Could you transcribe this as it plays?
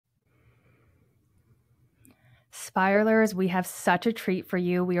Spiralers, we have such a treat for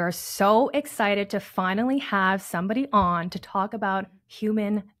you. We are so excited to finally have somebody on to talk about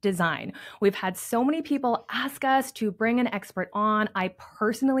human design. We've had so many people ask us to bring an expert on. I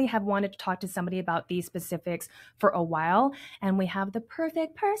personally have wanted to talk to somebody about these specifics for a while, and we have the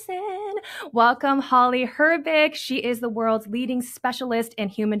perfect person. Welcome, Holly Herbig. She is the world's leading specialist in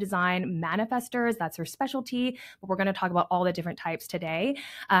human design manifestors. That's her specialty, but we're going to talk about all the different types today.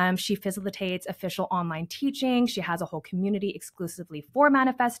 She facilitates official online teaching. She has a whole community exclusively for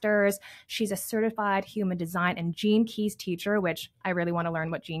manifestors. She's a certified human design and gene keys teacher, which I really want to learn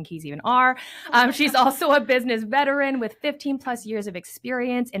what gene keys even are. She's also a business veteran with 15 plus years of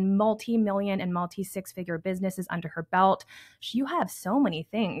experience in multi-million and multi-six-figure businesses under her belt. You have so many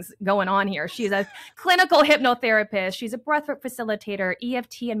things going on here. She's a clinical hypnotherapist. She's a breathwork facilitator,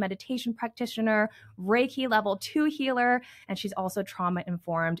 EFT and meditation practitioner, Reiki level 2 healer, and she's also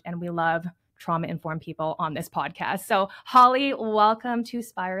trauma-informed, and we love trauma-informed people on this podcast. So Holly, welcome to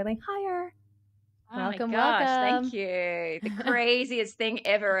Spiraling Higher. Oh welcome, my gosh, welcome. Thank you. The craziest thing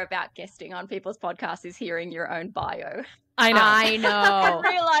ever about guesting on people's podcasts is hearing your own bio. I know. And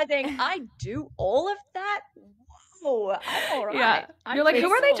realizing I do all of that. Whoa, I'm all right. Yeah. You're like,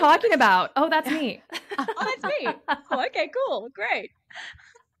 who are they talking about? Oh, that's me. Oh, that's me. Oh, okay, cool. Great.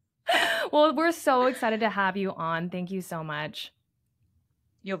 Well, we're so excited to have you on. Thank you so much.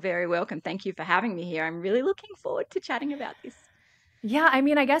 You're very welcome. Thank you for having me here. I'm really looking forward to chatting about this. Yeah, I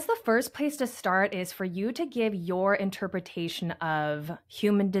mean, I guess the first place to start is for you to give your interpretation of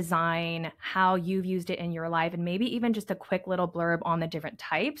human design, how you've used it in your life, and maybe even just a quick little blurb on the different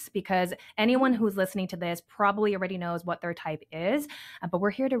types, because anyone who's listening to this probably already knows what their type is, but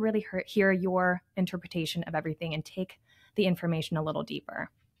we're here to really hear your interpretation of everything and take the information a little deeper.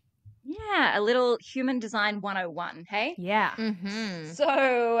 Yeah, a little human design 101, hey? Yeah. Mm-hmm.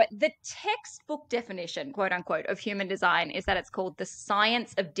 So the textbook definition, quote unquote, of human design is that it's called the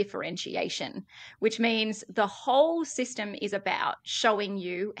science of differentiation, which means the whole system is about showing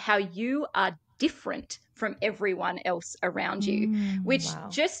you how you are different from everyone else around you, which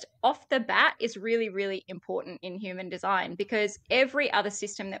just off the bat is really, really important in human design, because every other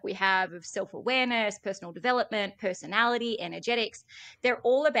system that we have of self-awareness, personal development, personality, energetics, they're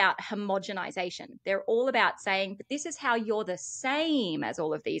all about homogenization. They're all about saying, but this is how you're the same as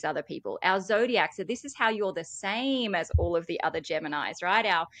all of these other people. Our zodiac, so this is how you're the same as all of the other Geminis, right?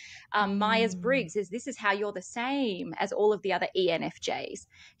 Our Myers-Briggs is this is how you're the same as all of the other ENFJs.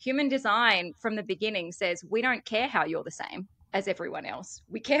 Human design from the beginning says, we don't care how you're the same as everyone else.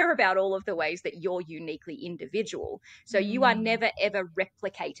 We care about all of the ways that you're uniquely individual. So you are never, ever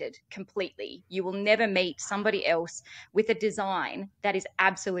replicated completely. You will never meet somebody else with a design that is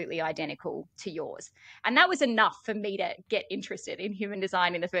absolutely identical to yours. And that was enough for me to get interested in human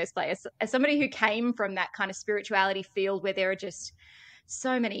design in the first place. As somebody who came from that kind of spirituality field where there are just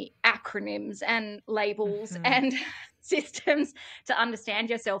so many acronyms and labels and systems to understand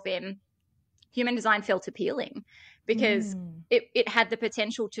yourself in, human design felt appealing because it had the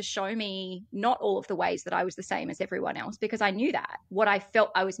potential to show me not all of the ways that I was the same as everyone else, because I knew that. What I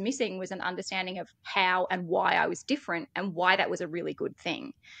felt I was missing was an understanding of how and why I was different and why that was a really good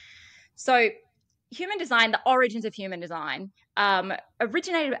thing. So human design, the origins of human design,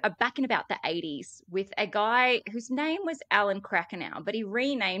 originated back in about the 80s with a guy whose name was Alan Krakenow, but he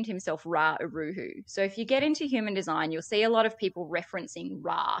renamed himself Ra Uruhu. So if you get into human design, you'll see a lot of people referencing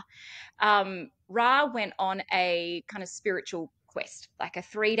Ra. Ra went on a kind of spiritual quest, like a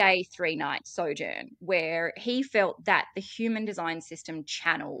 3-day, 3-night sojourn, where he felt that the human design system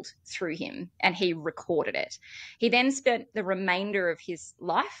channeled through him and he recorded it. He then spent the remainder of his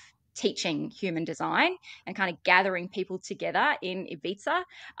life teaching human design and kind of gathering people together in Ibiza.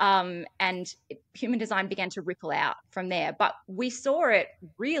 And human design began to ripple out from there. But we saw it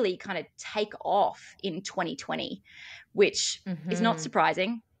really kind of take off in 2020, which is not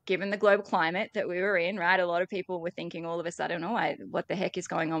surprising given the global climate that we were in, right? A lot of people were thinking all of a sudden, oh, what the heck is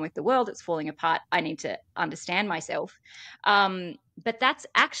going on with the world? It's falling apart. I need to understand myself. But that's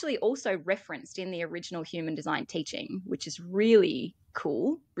actually also referenced in the original human design teaching, which is really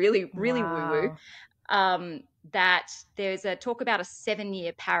cool, really woo-woo. That there's a talk about a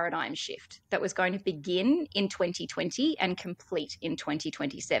 7-year paradigm shift that was going to begin in 2020 and complete in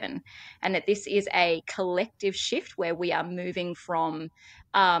 2027. And that this is a collective shift where we are moving from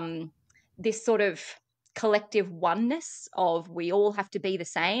this sort of collective oneness of we all have to be the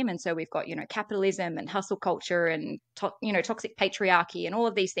same. And so we've got, capitalism and hustle culture and, toxic patriarchy and all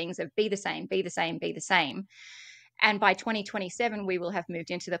of these things of be the same, be the same, be the same. And by 2027, we will have moved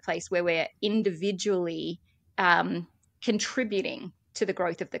into the place where we're individually contributing to the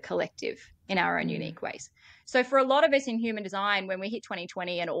growth of the collective in our own unique ways. So for a lot of us in human design, when we hit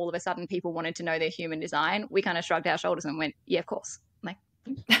 2020 and all of a sudden people wanted to know their human design, we kind of shrugged our shoulders and went, yeah, of course. Like,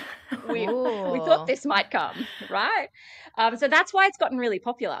 we thought this might come, right? So that's why it's gotten really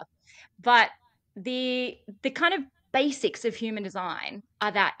popular. But the kind of basics of human design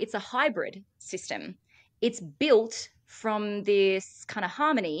are that it's a hybrid system. It's built from this kind of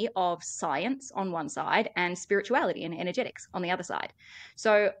harmony of science on one side and spirituality and energetics on the other side.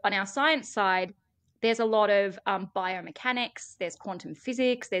 So on our science side, there's a lot of biomechanics, there's quantum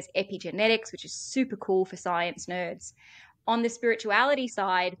physics, there's epigenetics, which is super cool for science nerds. On the spirituality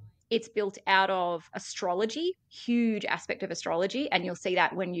side, it's built out of astrology, huge aspect of astrology. And you'll see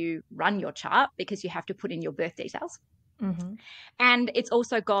that when you run your chart because you have to put in your birth details. Mm-hmm. And it's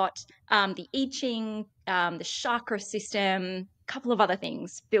also got the I Ching, the chakra system, a couple of other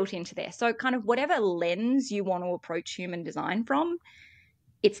things built into there. So kind of whatever lens you want to approach human design from,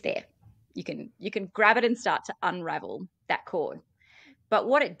 it's there. You can grab it and start to unravel that cord. But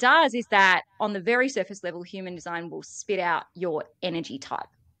what it does is that on the very surface level, human design will spit out your energy type.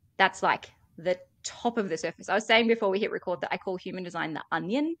 That's like the top of the surface. I was saying before we hit record that I call human design the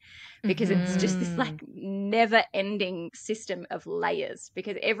onion because it's just this like never ending system of layers,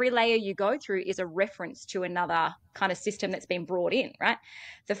 because every layer you go through is a reference to another kind of system that's been brought in, right?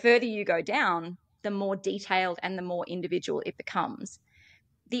 The further you go down, the more detailed and the more individual it becomes.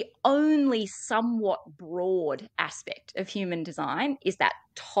 The only somewhat broad aspect of human design is that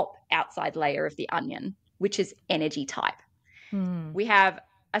top outside layer of the onion, which is energy type. We have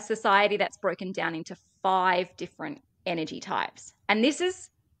a society that's broken down into 5 different energy types. And this is,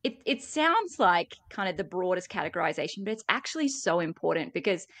 it sounds like kind of the broadest categorization, but it's actually so important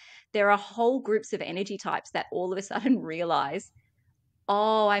because there are whole groups of energy types that all of a sudden realize,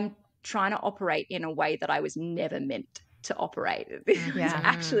 oh, I'm trying to operate in a way that I was never meant to operate. This is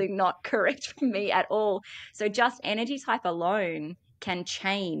actually not correct for me at all. So just energy type alone can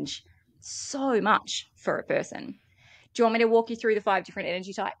change so much for a person. Do you want me to walk you through the 5 different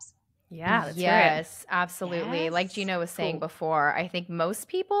energy types? Yeah, that's yes, absolutely. Yes. Like Gina was saying before, I think most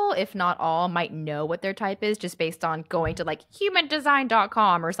people, if not all, might know what their type is just based on going to like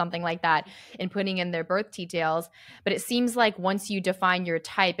humandesign.com or something like that and putting in their birth details. But it seems like once you define your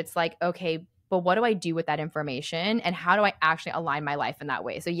type, it's like, okay, but what do I do with that information and how do I actually align my life in that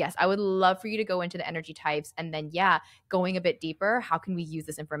way? So yes, I would love for you to go into the energy types and then, going a bit deeper, how can we use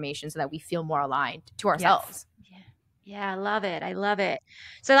this information so that we feel more aligned to ourselves? Yes. Yeah, I love it. I love it.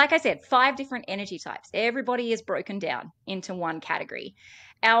 So like I said, 5 different energy types. Everybody is broken down into one category.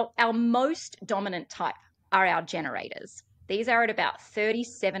 Our most dominant type are our generators. These are at about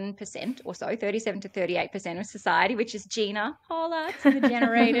 37% or so, 37 to 38% of society, which is Gina. Holla to the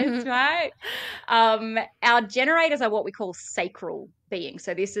generators, right? Our generators are what we call sacral beings.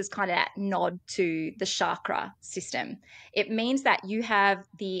 So this is kind of that nod to the chakra system. It means that you have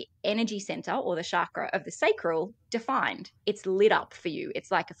the energy center or the chakra of the sacral defined. It's lit up for you.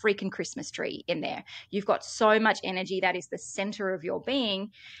 It's like a freaking Christmas tree in there. You've got so much energy that is the center of your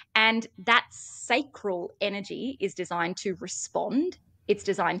being. And that sacral energy is designed to respond. It's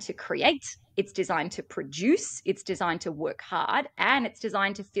designed to create. It's designed to produce. It's designed to work hard. And it's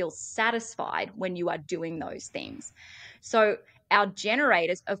designed to feel satisfied when you are doing those things. So our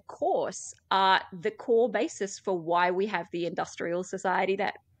generators, of course, are the core basis for why we have the industrial society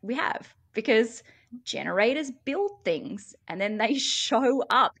that we have, because generators build things and then they show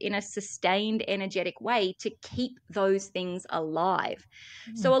up in a sustained energetic way to keep those things alive.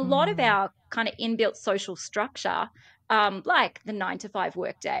 So a lot of our kind of inbuilt social structure, like the 9 to 5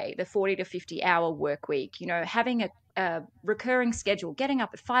 workday, the 40 to 50 hour work week, having a recurring schedule, getting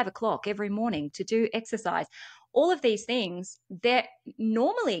up at 5 o'clock every morning to do exercise, all of these things, they're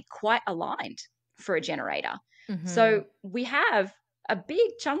normally quite aligned for a generator. So we have a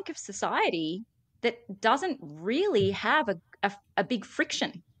big chunk of society that doesn't really have a big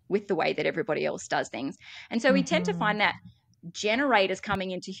friction with the way that everybody else does things. And so we tend to find that generators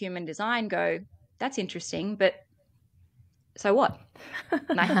coming into human design go, that's interesting, but so what?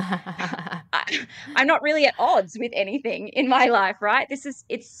 I'm not really at odds with anything in my life, right?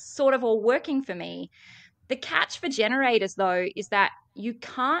 It's sort of all working for me. The catch for generators, though, is that you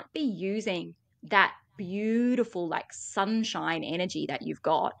can't be using that beautiful, like sunshine energy that you've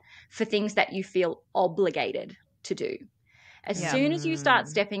got for things that you feel obligated to do. As soon as you start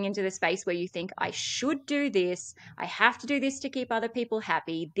stepping into the space where you think, I should do this, I have to do this to keep other people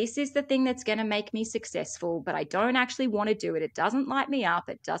happy, this is the thing that's going to make me successful, but I don't actually want to do it. It doesn't light me up.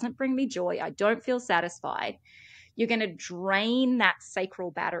 It doesn't bring me joy. I don't feel satisfied. you're going to drain that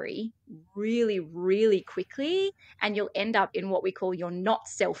sacral battery really, really quickly. And you'll end up in what we call your not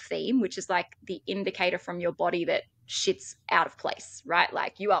self theme, which is like the indicator from your body that shit's out of place, right?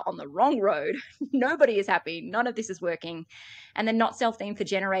 Like you are on the wrong road. Nobody is happy. None of this is working. And the not self theme for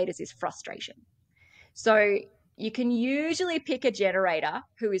generators is frustration. So you can usually pick a generator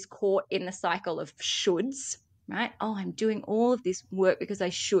who is caught in the cycle of shoulds, right? Oh, I'm doing all of this work because I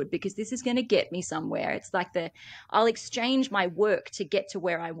should, because this is going to get me somewhere. It's like I'll exchange my work to get to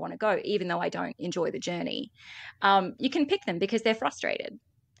where I want to go, even though I don't enjoy the journey. You can pick them because they're frustrated.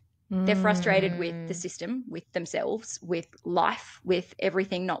 They're frustrated with the system, with themselves, with life, with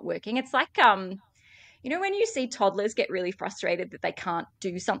everything not working. It's like, when you see toddlers get really frustrated that they can't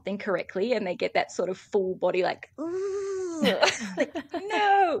do something correctly and they get that sort of full body like, like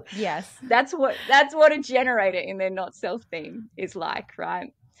no. Yes. That's what a generator in their not self theme is like,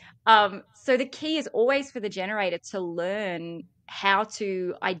 right? So the key is always for the generator to learn how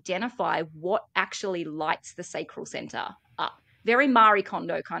to identify what actually lights the sacral center up. Very Marie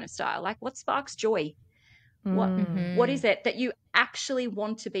Kondo kind of style, like what sparks joy? What is it that you actually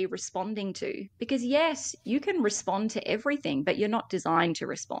want to be responding to? Because yes, you can respond to everything, but you're not designed to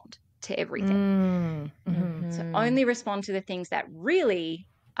respond to everything. So only respond to the things that really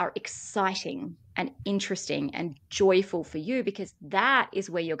are exciting and interesting and joyful for you, because that is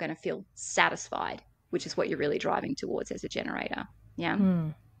where you're going to feel satisfied, which is what you're really driving towards as a generator. Yeah.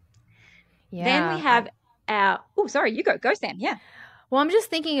 Then we have you go, Sam. Yeah. Well, I'm just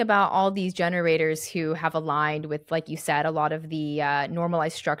thinking about all these generators who have aligned with, like you said, a lot of the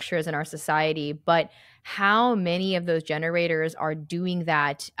normalized structures in our society. But how many of those generators are doing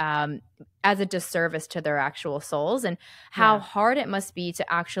that as a disservice to their actual souls, and how hard it must be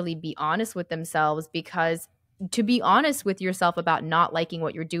to actually be honest with themselves, because to be honest with yourself about not liking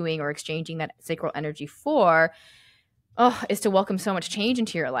what you're doing or exchanging that sacral energy for is to welcome so much change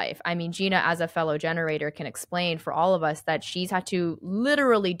into your life. I mean, Gina, as a fellow generator, can explain for all of us that she's had to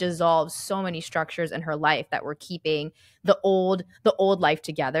literally dissolve so many structures in her life that were keeping the old life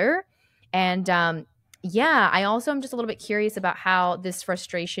together. And I also am just a little bit curious about how this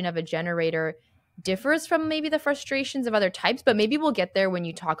frustration of a generator differs from maybe the frustrations of other types, but maybe we'll get there when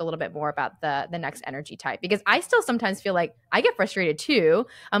you talk a little bit more about the next energy type, because I still sometimes feel like I get frustrated too.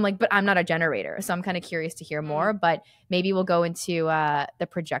 I'm like, but I'm not a generator. So I'm kind of curious to hear more, but maybe we'll go into the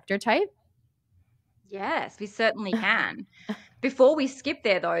projector type. Yes, we certainly can. Before we skip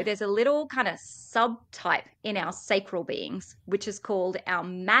there, though, there's a little kind of subtype in our sacral beings, which is called our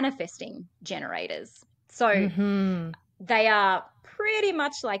manifesting generators. So they are pretty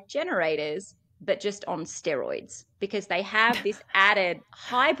much like generators, but just on steroids, because they have this added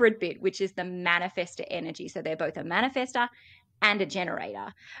hybrid bit, which is the manifestor energy. So they're both a manifestor and a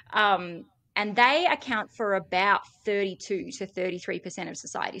generator. And they account for about 32 to 33% of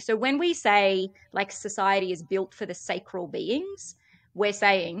society. So when we say like society is built for the sacral beings, we're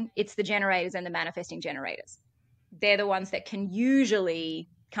saying it's the generators and the manifesting generators. They're the ones that can usually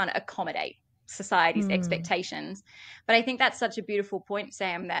kind of accommodate society's expectations. But I think that's such a beautiful point,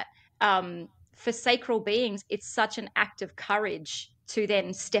 Sam, that for sacral beings, it's such an act of courage to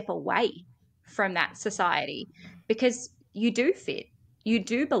then step away from that society, because you do fit, you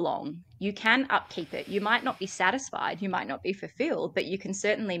do belong, you can upkeep it. You might not be satisfied, you might not be fulfilled, but you can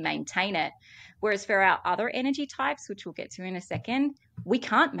certainly maintain it. Whereas for our other energy types, which we'll get to in a second, we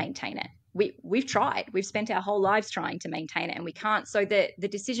can't maintain it. We've tried. We've spent our whole lives trying to maintain it, and we can't. So the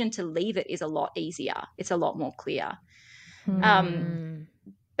decision to leave it is a lot easier. It's a lot more clear.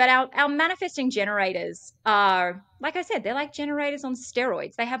 But our manifesting generators are, like I said, they're like generators on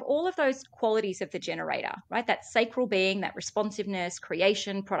steroids. They have all of those qualities of the generator, right? That sacral being, that responsiveness,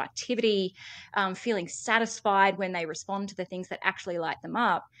 creation, productivity, feeling satisfied when they respond to the things that actually light them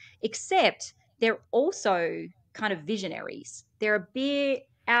up, except they're also kind of visionaries. They're a bit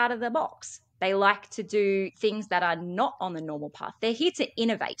out of the box. They like to do things that are not on the normal path. They're here to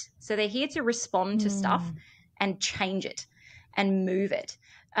innovate. So they're here to respond to stuff and change it and move it.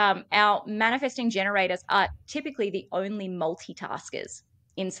 Our manifesting generators are typically the only multitaskers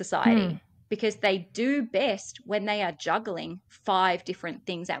in society, because they do best when they are juggling 5 different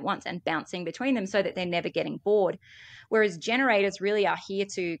things at once and bouncing between them so that they're never getting bored. Whereas generators really are here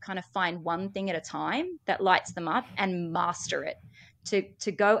to kind of find one thing at a time that lights them up and master it,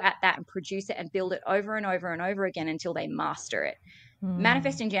 to go at that and produce it and build it over and over and over again until they master it.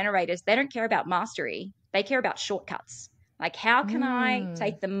 Manifesting generators, they don't care about mastery. They care about shortcuts. Like, how can I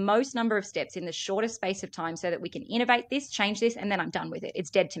take the most number of steps in the shortest space of time so that we can innovate this, change this, and then I'm done with it.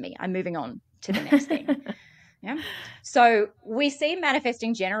 It's dead to me. I'm moving on to the next thing. Yeah. So we see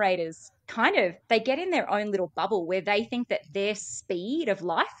manifesting generators they get in their own little bubble where they think that their speed of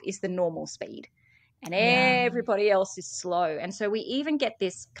life is the normal speed and everybody else is slow. And so we even get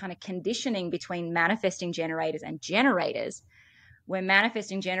this kind of conditioning between manifesting generators and generators, where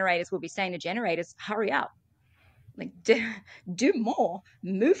manifesting generators will be saying to generators, hurry up, like do more,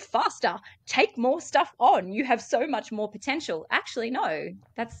 move faster, take more stuff on. You have so much more potential. Actually, no,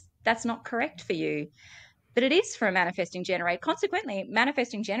 that's not correct for you. But it is for a manifesting generator. Consequently,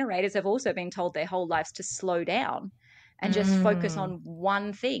 manifesting generators have also been told their whole lives to slow down and just focus on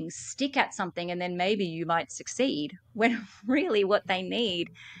one thing, stick at something, and then maybe you might succeed. When really what they need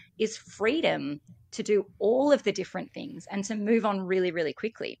is freedom to do all of the different things and to move on really, really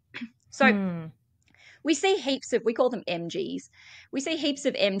quickly. So we see heaps of, we call them MGs. We see heaps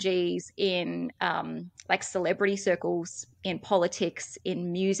of MGs in like celebrity circles, in politics,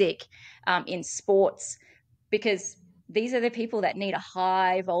 in music, in sports, because these are the people that need a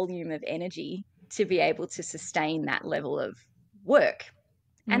high volume of energy to be able to sustain that level of work.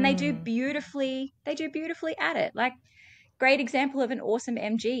 And they do beautifully at it. Like, great example of an awesome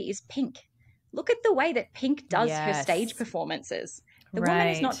MG is Pink. Look at the way that Pink does her stage performances. The woman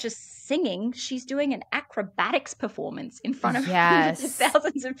is not just singing, she's doing an acrobatics performance in front of hundreds of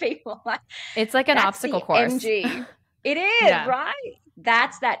thousands of people. Like, it's like an obstacle course. MG. It is, right?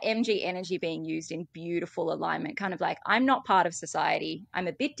 That's that MG energy being used in beautiful alignment, kind of like, I'm not part of society. I'm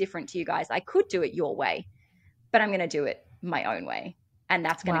a bit different to you guys. I could do it your way, but I'm going to do it my own way. And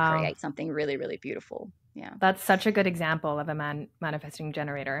that's going to create something really, really beautiful. Yeah. That's such a good example of a manifesting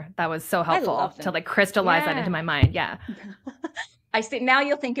generator. That was so helpful to like crystallize that into my mind. Yeah. I see. Now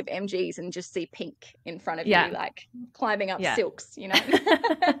you'll think of MGs and just see Pink in front of you, like climbing up silks, you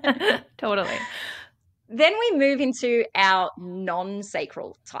know? Totally. Then we move into our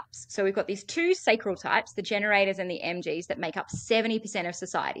non-sacral types. So we've got these two sacral types, the generators and the MGs, that make up 70% of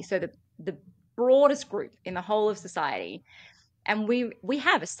society. So the broadest group in the whole of society. And we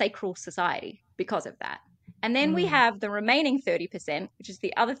have a sacral society because of that. And then we have the remaining 30%, which is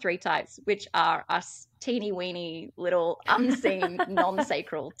the other three types, which are us teeny weeny little unseen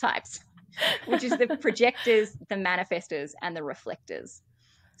non-sacral types, which is the projectors, the manifestors, and the reflectors.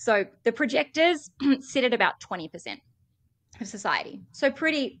 So the projectors sit at about 20% of society. So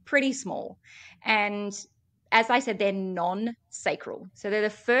pretty small. And as I said, they're non-sacral. So they're the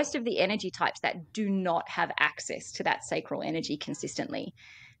first of the energy types that do not have access to that sacral energy consistently.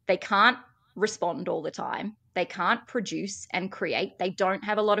 They can't respond all the time. They can't produce and create. They don't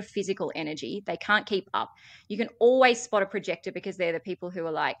have a lot of physical energy. They can't keep up. You can always spot a projector because they're the people who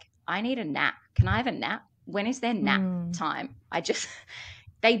are like, I need a nap. Can I have a nap? When is their nap time?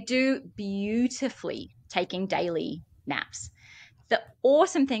 They do beautifully taking daily naps. The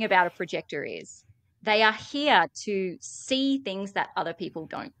awesome thing about a projector is they are here to see things that other people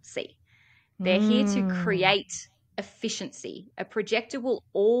don't see. They're here to create efficiency. A projector will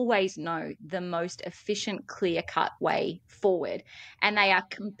always know the most efficient, clear-cut way forward. And they are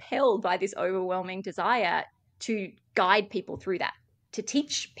compelled by this overwhelming desire to guide people through that, to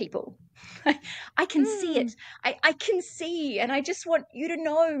teach people. I can see it. I can see, and I just want you to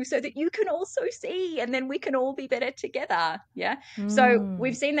know so that you can also see, and then we can all be better together. Yeah. So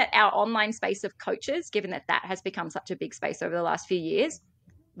we've seen that our online space of coaches, given that that has become such a big space over the last few years,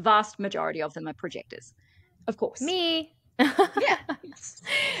 vast majority of them are projectors, of course. Me. Yeah.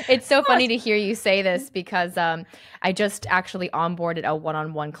 It's so funny to hear you say this because I just actually onboarded a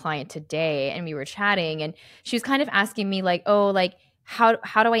one-on-one client today, and we were chatting, and she was kind of asking me like, oh, like, how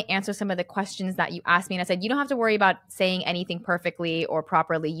do I answer some of the questions that you asked me? And I said, you don't have to worry about saying anything perfectly or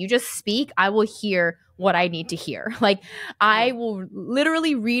properly. You just speak. I will hear what I need to hear. Like, I will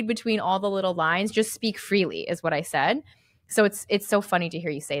literally read between all the little lines. Just speak freely is what I said. So it's so funny to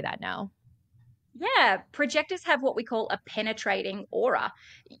hear you say that now. Yeah. Projectors have what we call a penetrating aura.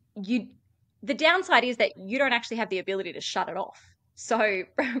 The downside is that you don't actually have the ability to shut it off. So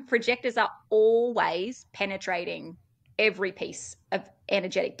projectors are always penetrating every piece of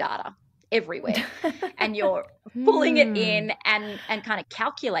energetic data everywhere. And you're pulling it in and kind of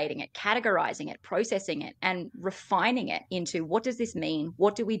calculating it, categorizing it, processing it, and refining it into, what does this mean?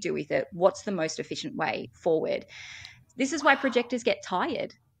 What do we do with it? What's the most efficient way forward? This is why projectors get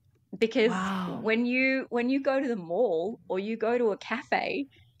tired, because when you go to the mall or you go to a cafe,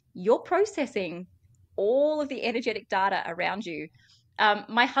 you're processing all of the energetic data around you.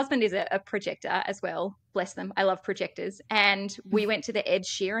 My husband is a projector as well. Bless them. I love projectors. And we went to the Ed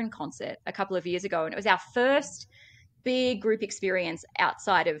Sheeran concert a couple of years ago, and it was our first big group experience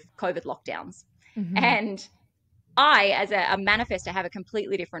outside of COVID lockdowns. And I, as a manifestor, have a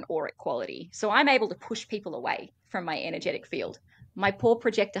completely different auric quality. So I'm able to push people away from my energetic field My poor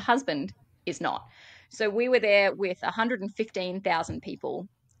projector husband is not. So we were there with 115,000 people,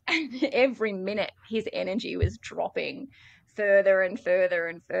 and every minute his energy was dropping further and further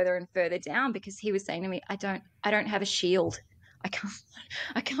and further and further down, because he was saying to me, I don't have a shield. I can't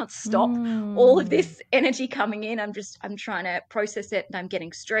I can't stop all of Mm. this energy coming in. I'm trying to process it, and I'm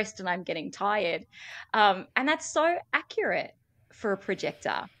getting stressed and I'm getting tired. And that's so accurate for a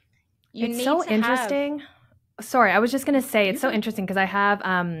projector. You It's need so to have interesting. Sorry, I was just going to say you it's so go. interesting because I have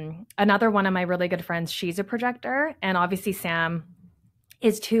another one of my really good friends. She's a projector, and obviously Sam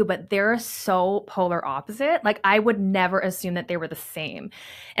is too, but they're so polar opposite. Like I would never assume that they were the same.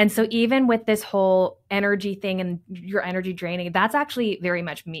 And so even with this whole energy thing and your energy draining, that's actually very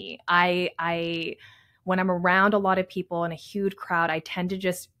much me. I when I'm around a lot of people in a huge crowd, I tend to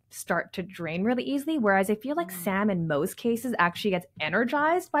just start to drain really easily. Whereas I feel like Sam in most cases actually gets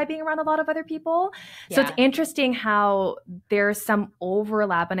energized by being around a lot of other people. So it's Yeah. interesting how there's some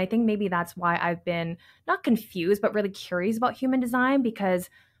overlap. And I think maybe that's why I've been not confused, but really curious about human design, because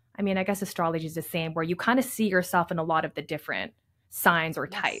I mean, I guess astrology is the same, where you kind of see yourself in a lot of the different signs or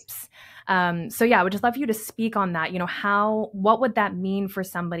Yes. types. So yeah, I would just love for you to speak on that. You know, what would that mean for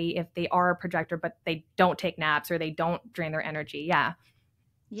somebody if they are a projector, but they don't take naps or they don't drain their energy? Yeah.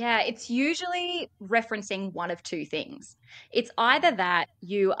 Yeah, it's usually referencing one of two things. It's either that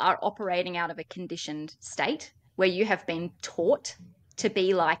you are operating out of a conditioned state where you have been taught to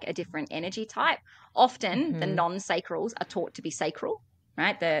be like a different energy type. Often the Mm-hmm. non-sacrals are taught to be sacral,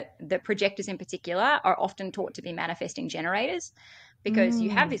 right? The projectors in particular are often taught to be manifesting generators, because you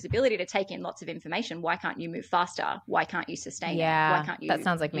have Mm. this ability to take in lots of information. Why can't you move faster? Why can't you sustain it? Why Yeah, can't that you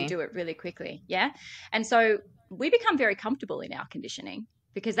sounds like you me. do it really quickly? Yeah. And so we become very comfortable in our conditioning,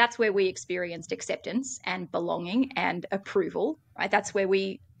 because that's where we experienced acceptance and belonging and approval, right? That's where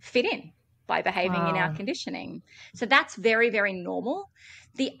we fit in by behaving in our Wow. conditioning. So that's very, very normal.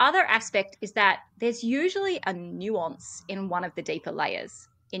 The other aspect is that there's usually a nuance in one of the deeper layers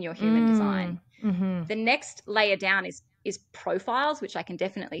in your human Mm. design. Mm-hmm. The next layer down is profiles, which I can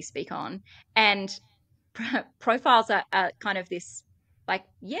definitely speak on. And profiles are kind of this, like,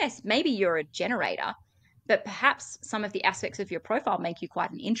 yes, maybe you're a generator, but perhaps some of the aspects of your profile make you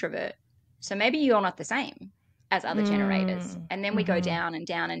quite an introvert. So maybe you're not the same as other generators. Mm. And then we go Mm-hmm. down and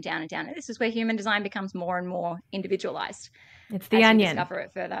down and down and down. And this is where human design becomes more and more individualized It's the as you onion. discover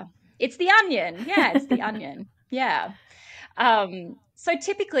it further. It's the onion. Yeah, it's the onion. Yeah. So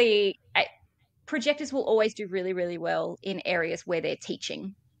typically, projectors will always do really, really well in areas where they're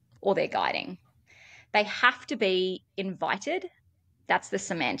teaching or they're guiding. They have to be invited. That's the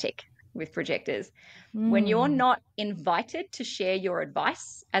semantic with projectors. When you're Mm. not invited to share your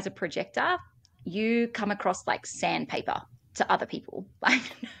advice as a projector, you come across like sandpaper to other people. Like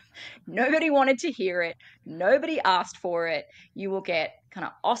nobody wanted to hear it, nobody asked for it. You will get kind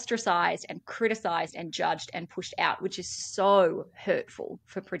of ostracized and criticized and judged and pushed out, which is so hurtful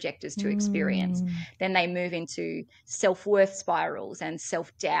for projectors to experience. Mm. Then they move into self-worth spirals and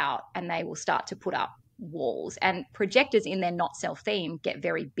self-doubt, and they will start to put up walls. And projectors in their not self theme get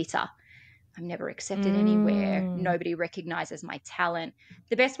very bitter. I'm never accepted anywhere. Mm. Nobody recognizes my talent.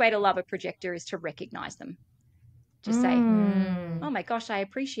 The best way to love a projector is to recognize them. Just say, Mm. oh my gosh, I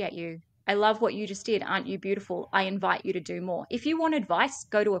appreciate you. I love what you just did. Aren't you beautiful? I invite you to do more. If you want advice,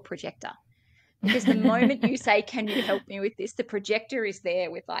 go to a projector. Because the moment you say, can you help me with this? The projector is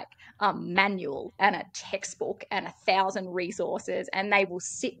there with like a manual and a textbook and 1,000 resources, and they will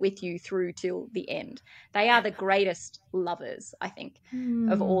sit with you through till the end. They are the greatest lovers, I think,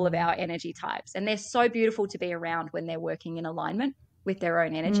 of all of Mm. our energy types. And they're so beautiful to be around when they're working in alignment with their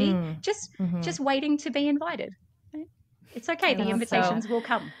own energy, Mm. just Mm-hmm. just waiting to be invited. It's okay. I The love that. invitations will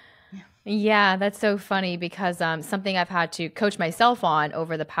come. Yeah, that's so funny because something I've had to coach myself on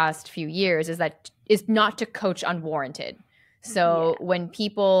over the past few years is not to coach unwarranted. Yeah. So when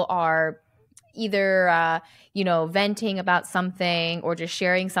people are either venting about something or just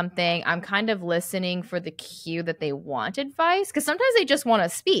sharing something, I'm kind of listening for the cue that they want advice, because sometimes they just want to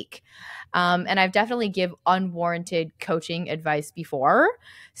speak. And I've definitely give unwarranted coaching advice before.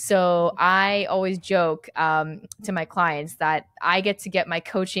 So I always joke to my clients that I get to get my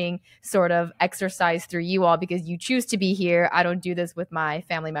coaching sort of exercise through you all because you choose to be here. I don't do this with my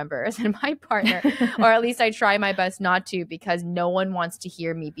family members and my partner, or at least I try my best not to, because no one wants to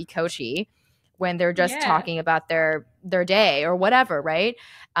hear me be coachy when they're just Yeah. talking about their day or whatever, right?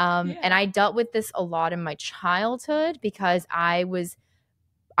 And Yeah. I dealt with this a lot in my childhood because I was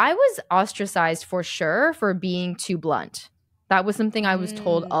ostracized for sure for being too blunt. That was something I was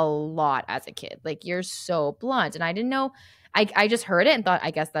told Mm. a lot as a kid. Like, you're so blunt. And I didn't know I just heard it and thought,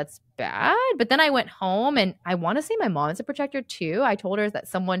 I guess that's bad. But then I went home and I want to say my mom is a projector too. I told her that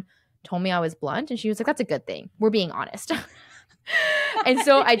someone told me I was blunt and she was like, that's a good thing. We're being honest. And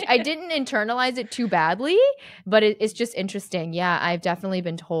so I didn't internalize it too badly, but it's just interesting. Yeah, I've definitely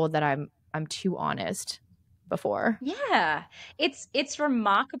been told that I'm too honest before. Yeah. It's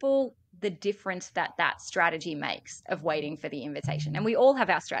remarkable the difference that that strategy makes of waiting for the invitation. And we all have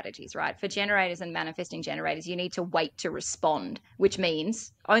our strategies, right? For generators and manifesting generators, you need to wait to respond, which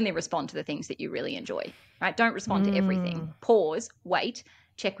means only respond to the things that you really enjoy, right? Don't respond to everything. Pause, wait,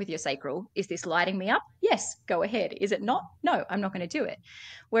 check with your sacral. Is this lighting me up? Yes, go ahead. Is it not? No, I'm not going to do it.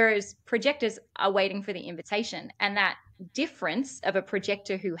 Whereas projectors are waiting for the invitation, and that difference of a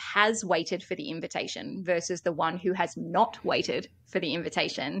projector who has waited for the invitation versus the one who has not waited for the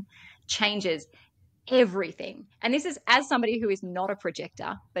invitation changes everything. And this is as somebody who is not a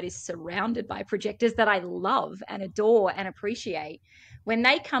projector, but is surrounded by projectors that I love and adore and appreciate. When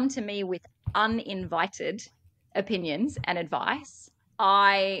they come to me with uninvited opinions and advice,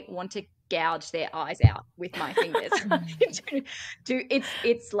 I want to gouge their eyes out with my fingers.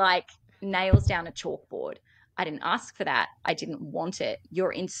 It's like nails down a chalkboard. I didn't ask for that. I didn't want it.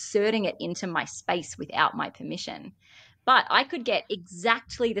 You're inserting it into my space without my permission. But I could get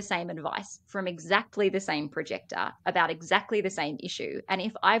exactly the same advice from exactly the same projector about exactly the same issue. And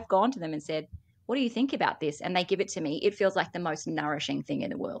if I've gone to them and said, what do you think about this? And they give it to me, it feels like the most nourishing thing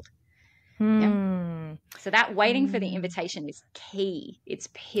in the world. Yeah. So that waiting for the invitation is key. It's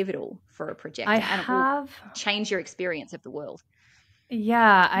pivotal for a projector. And it will change your experience of the world.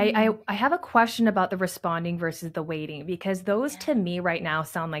 Yeah, I have a question about the responding versus the waiting, because those to me right now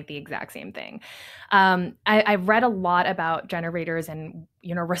sound like the exact same thing. I've read a lot about generators and,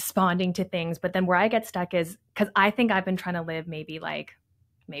 responding to things, but then where I get stuck is because I think I've been trying to live maybe like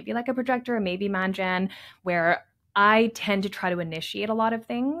a projector, maybe man-gen, where I tend to try to initiate a lot of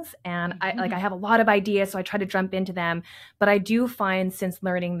things, and I have a lot of ideas, so I try to jump into them. But I do find, since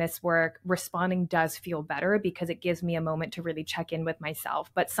learning this work, responding does feel better because it gives me a moment to really check in with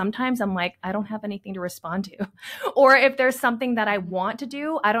myself. But sometimes I'm like, I don't have anything to respond to. Or if there's something that I want to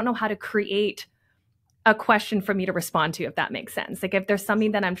do, I don't know how to create a question for me to respond to, if that makes sense. Like if there's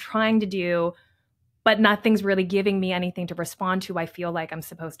something that I'm trying to do, but nothing's really giving me anything to respond to, I feel like I'm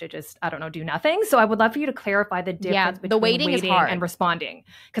supposed to just, I don't know, do nothing. So I would love for you to clarify the difference between waiting and responding.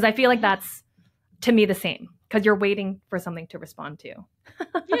 Because I feel like that's, to me, the same. Because you're waiting for something to respond to.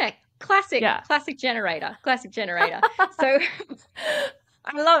 Yeah, classic generator. So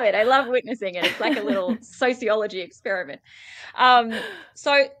I love it. I love witnessing it. It's like a little sociology experiment.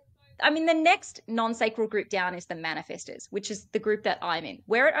 The next non-sacral group down is the manifestors, which is the group that I'm in.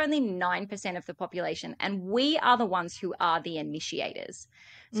 We're at only 9% of the population, and we are the ones who are the initiators.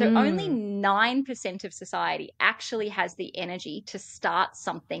 So only 9% of society actually has the energy to start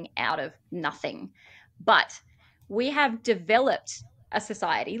something out of nothing. But we have developed a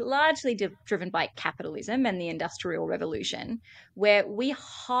society largely driven by capitalism and the Industrial Revolution, where we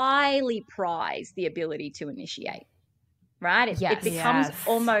highly prize the ability to initiate. Right? It becomes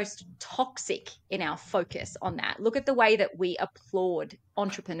almost toxic in our focus on that. Look at the way that we applaud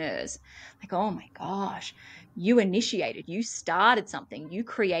entrepreneurs. Like, oh my gosh, you initiated, you started something, you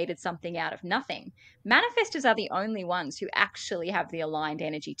created something out of nothing. Manifestors are the only ones who actually have the aligned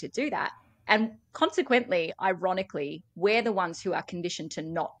energy to do that. And consequently, ironically, we're the ones who are conditioned to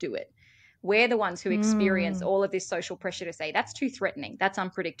not do it. We're the ones who experience all of this social pressure to say, that's too threatening, that's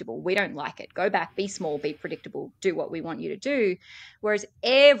unpredictable, we don't like it, go back, be small, be predictable, do what we want you to do. Whereas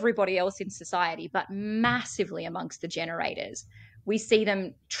everybody else in society, but massively amongst the generators, we see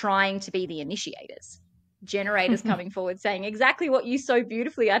them trying to be the initiators. Generators coming forward saying exactly what you so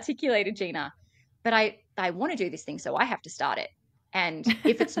beautifully articulated, Gina. But I want to do this thing, so I have to start it. And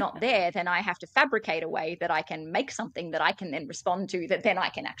if it's not there, then I have to fabricate a way that I can make something that I can then respond to, that then I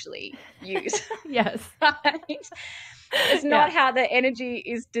can actually use. Yes. Right? It's not how the energy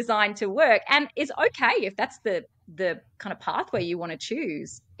is designed to work. And it's okay if that's the kind of pathway you want to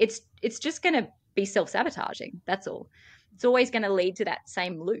choose. It's just going to be self-sabotaging. That's all. It's always going to lead to that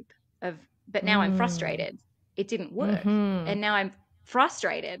same loop of, but now I'm frustrated. It didn't work. And now I'm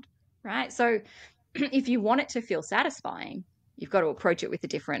frustrated, right? So if you want it to feel satisfying, you've got to approach it with a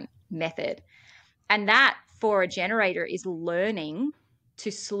different method. And that, for a generator, is learning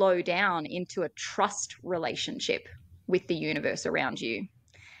to slow down into a trust relationship with the universe around you.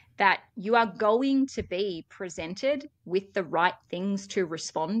 That you are going to be presented with the right things to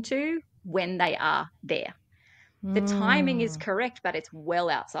respond to when they are there. The timing is correct, but it's well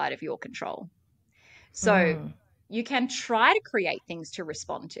outside of your control. So you can try to create things to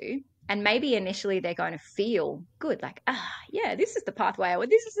respond to, And maybe initially they're going to feel good, like, yeah, this is the pathway, or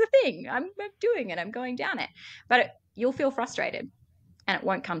this is the thing. I'm doing it. I'm going down it. But you'll feel frustrated and it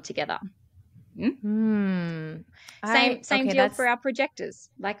won't come together. Same deal for our projectors.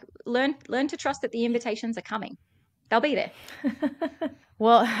 Like learn to trust that the invitations are coming. They'll be there.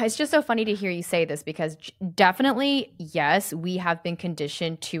 Well, it's just so funny to hear you say this because definitely, yes, we have been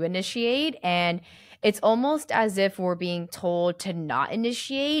conditioned to initiate, and it's almost as if we're being told to not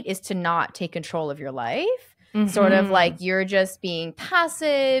initiate is to not take control of your life. Sort of like you're just being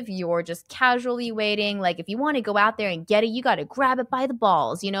passive, you're just casually waiting. Like if you want to go out there and get it, you got to grab it by the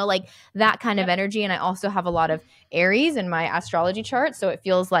balls, like that kind of energy. And I also have a lot of Aries in my astrology chart. So it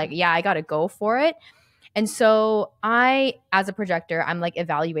feels like, yeah, I got to go for it. And so I, as a projector, I'm like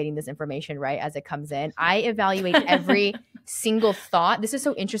evaluating this information, right, as it comes in. I evaluate every single thought. This is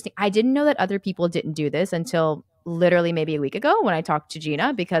so interesting. I didn't know that other people didn't do this until literally maybe a week ago when I talked to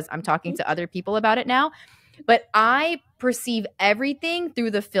Gina, because I'm talking to other people about it now. But I perceive everything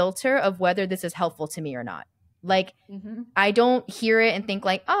through the filter of whether this is helpful to me or not. Like, I don't hear it and think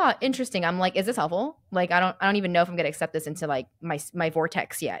like, interesting. I'm like, is this helpful? Like, I don't even know if I'm going to accept this into like my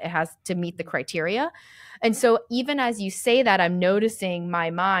vortex yet. It has to meet the criteria. And so even as you say that, I'm noticing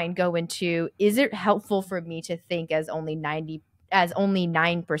my mind go into, is it helpful for me to think as only 9%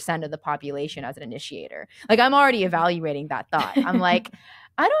 of the population as an initiator? Like, I'm already evaluating that thought. I'm like,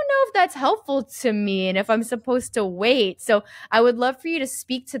 I don't know if that's helpful to me and if I'm supposed to wait. So I would love for you to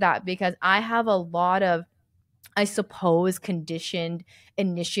speak to that, because I have a lot of, I suppose, conditioned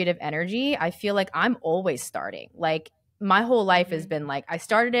initiative energy. I feel like I'm always starting. Like my whole life has been like, I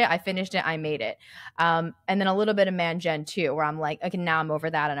started it, I finished it, I made it. And then a little bit of man gen too, where I'm like, okay, now I'm over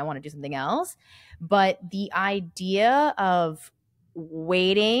that and I want to do something else. But the idea of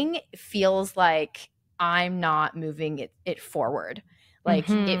waiting feels like I'm not moving it forward. Like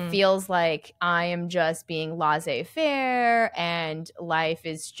it feels like I am just being laissez-faire and life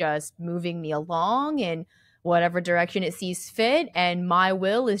is just moving me along in whatever direction it sees fit, and my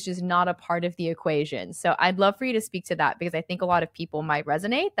will is just not a part of the equation. So I'd love for you to speak to that, because I think a lot of people might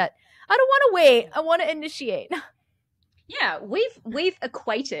resonate that I don't want to wait, I want to initiate. Yeah, we've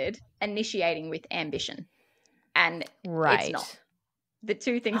equated initiating with ambition, and it's not. The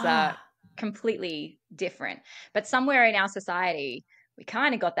two things are completely different. But somewhere in our society, we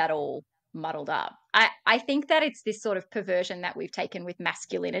kind of got that all muddled up. I think that it's this sort of perversion that we've taken with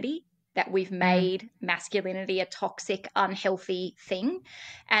masculinity, that we've made masculinity a toxic, unhealthy thing.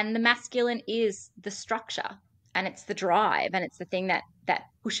 And the masculine is the structure, and it's the drive, and it's the thing that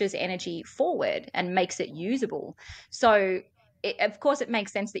pushes energy forward and makes it usable. So of course it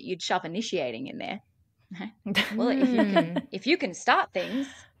makes sense that you'd shove initiating in there. Well, if you can start things,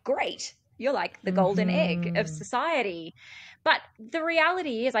 great. You're like the golden egg of society. But the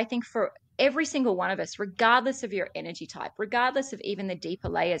reality is, I think for every single one of us, regardless of your energy type, regardless of even the deeper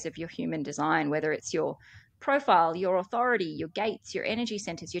layers of your human design, whether it's your profile, your authority, your gates, your energy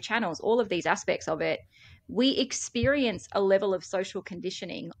centers, your channels, all of these aspects of it, we experience a level of social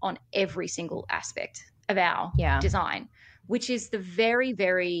conditioning on every single aspect of our design, which is the very,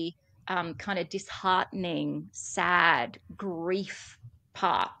 very kind of disheartening, sad, grief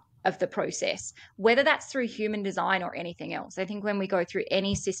part of the process, whether that's through human design or anything else. I think when we go through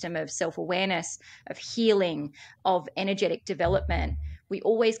any system of self-awareness, of healing, of energetic development, we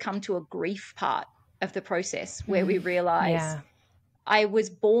always come to a grief part of the process where we realize I was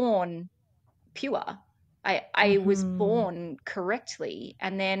born pure. I was born correctly.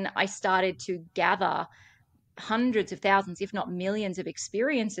 And then I started to gather hundreds of thousands, if not millions of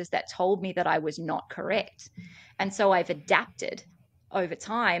experiences that told me that I was not correct. And so I've adapted over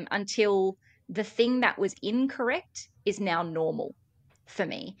time until the thing that was incorrect is now normal for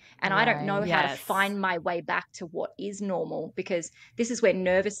me. And I don't know how to find my way back to what is normal, because this is where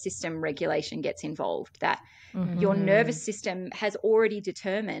nervous system regulation gets involved, that your nervous system has already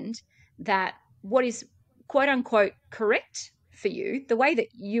determined that what is quote unquote correct for you, the way that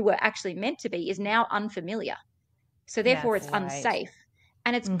you were actually meant to be, is now unfamiliar. So therefore it's unsafe,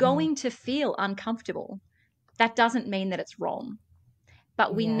 and it's going to feel uncomfortable. That doesn't mean that it's wrong.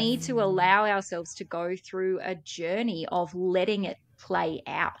 But we need to allow ourselves to go through a journey of letting it play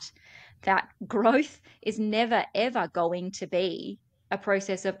out. That growth is never, ever going to be a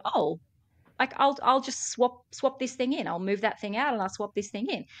process of, like I'll just swap this thing in. I'll move that thing out and I'll swap this thing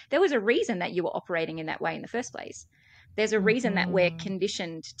in. There was a reason that you were operating in that way in the first place. There's a reason that we're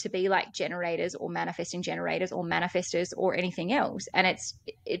conditioned to be like generators or manifesting generators or manifestors or anything else. And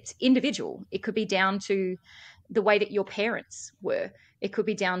it's individual. It could be down to the way that your parents were. It could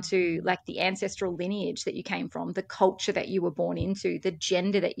be down to like the ancestral lineage that you came from, the culture that you were born into, the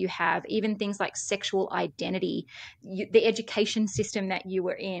gender that you have, even things like sexual identity, the education system that you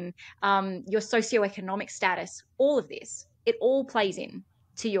were in, your socioeconomic status, all of this, it all plays in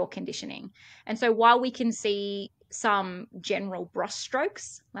to your conditioning. And so while we can see some general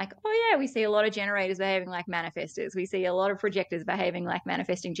brushstrokes, like, oh yeah, we see a lot of generators behaving like manifestors, we see a lot of projectors behaving like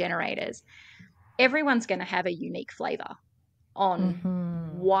manifesting generators, everyone's going to have a unique flavor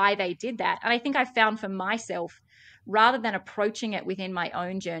on why they did that. And I think I found for myself, rather than approaching it within my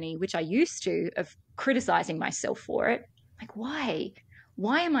own journey, which I used to, of criticizing myself for it, like, why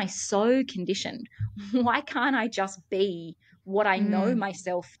am I so conditioned? Why can't I just be what I know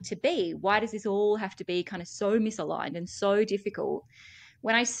myself to be? Why does this all have to be kind of so misaligned and so difficult?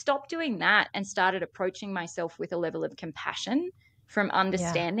 When I stopped doing that and started approaching myself with a level of compassion from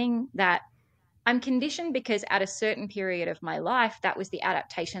understanding that I'm conditioned because at a certain period of my life, that was the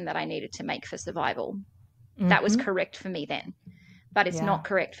adaptation that I needed to make for survival. That was correct for me then, but it's not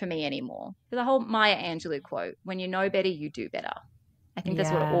correct for me anymore. The whole Maya Angelou quote, when you know better, you do better. I think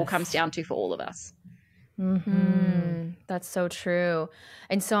that's what it all comes down to for all of us. That's so true.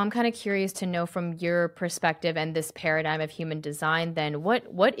 And so I'm kind of curious to know from your perspective and this paradigm of human design, then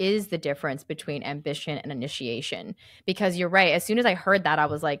what is the difference between ambition and initiation? Because you're right. As soon as I heard that, I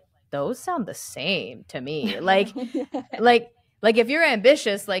was like, those sound the same to me. Like if you're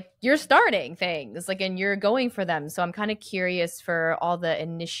ambitious, like you're starting things, like, and you're going for them. So I'm kind of curious for all the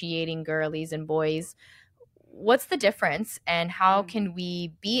initiating girlies and boys, what's the difference, and how can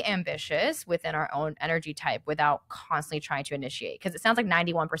we be ambitious within our own energy type without constantly trying to initiate? Because it sounds like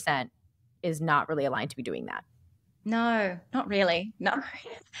 91% is not really aligned to be doing that. No, not really. No.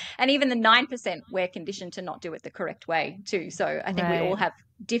 And even the 9%, we're conditioned to not do it the correct way too. So I think we all have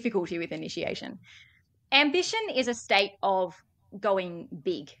difficulty with initiation. Ambition is a state of going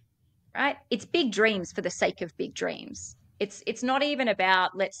big, right? It's big dreams for the sake of big dreams. It's not even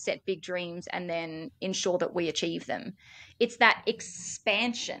about let's set big dreams and then ensure that we achieve them. It's that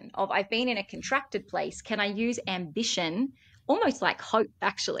expansion of I've been in a contracted place. Can I use ambition, almost like hope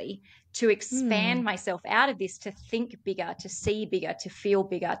actually, to expand myself out of this, to think bigger, to see bigger, to feel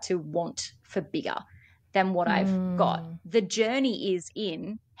bigger, to want for bigger than what I've got? The journey is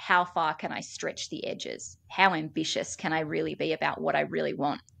in how far can I stretch the edges? How ambitious can I really be about what I really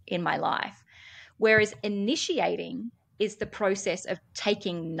want in my life? Whereas initiating is the process of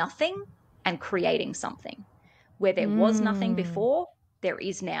taking nothing and creating something. Where there was nothing before, there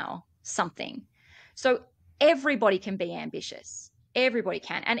is now something. So everybody can be ambitious. Everybody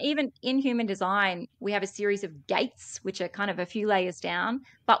can. And even in human design, we have a series of gates, which are kind of a few layers down.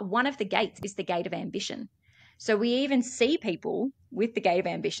 But one of the gates is the gate of ambition. So we even see people with the gate of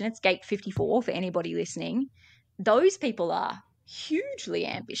ambition. It's gate 54 for anybody listening. Those people are hugely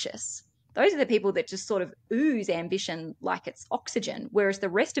ambitious. Those are the people that just sort of ooze ambition like it's oxygen, whereas the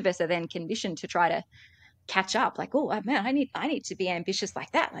rest of us are then conditioned to try to catch up. Like, oh man, I need to be ambitious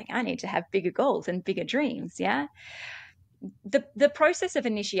like that. Like I need to have bigger goals and bigger dreams. Yeah. The process of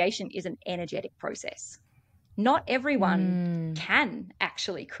initiation is an energetic process. Not everyone can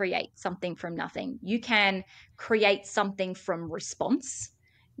actually create something from nothing. You can create something from response.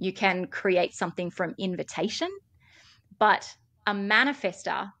 You can create something from invitation, but a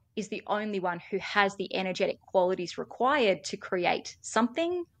manifester is the only one who has the energetic qualities required to create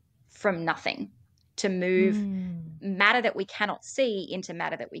something from nothing, to move matter that we cannot see into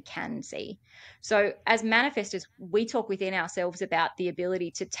matter that we can see. So as manifestors, we talk within ourselves about the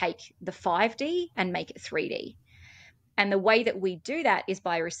ability to take the 5D and make it 3D. And the way that we do that is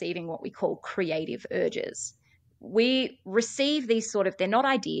by receiving what we call creative urges. We receive these sort of, they're not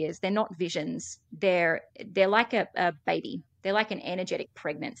ideas, they're not visions, they're like a baby. They're like an energetic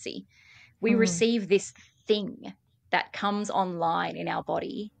pregnancy. We receive this thing that comes online in our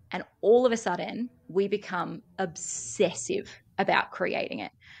body, and all of a sudden we become obsessive about creating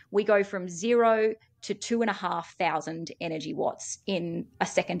it. We go from 0 to 2,500 energy watts in a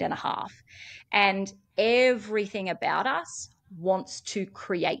second and a half. And everything about us wants to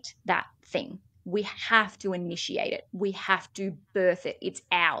create that thing. We have to initiate it. We have to birth it. It's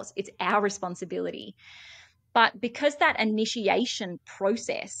ours. It's our responsibility. But because that initiation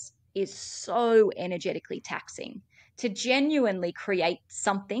process is so energetically taxing, to genuinely create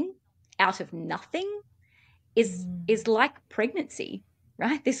something out of nothing is like pregnancy,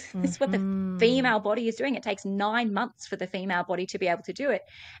 right? This is what the female body is doing. It takes 9 months for the female body to be able to do it.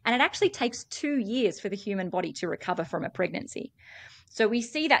 And it actually takes 2 years for the human body to recover from a pregnancy. So we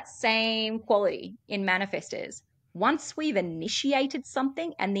see that same quality in manifestors. Once we've initiated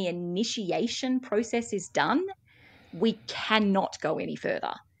something and the initiation process is done, we cannot go any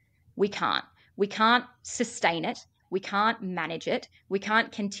further. We can't. We can't sustain it. We can't manage it. We can't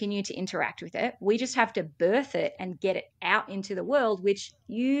continue to interact with it. We just have to birth it and get it out into the world, which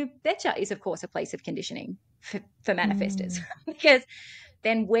you betcha is, of course, a place of conditioning for manifestors. Because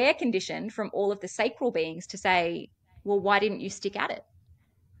then we're conditioned from all of the sacral beings to say, well, why didn't you stick at it?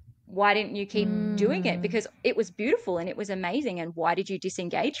 Why didn't you keep doing it? Because it was beautiful and it was amazing. And why did you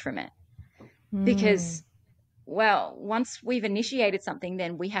disengage from it? Because, well, once we've initiated something,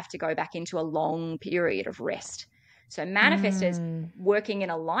 then we have to go back into a long period of rest. So manifestors working in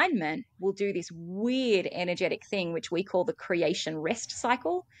alignment will do this weird energetic thing, which we call the creation rest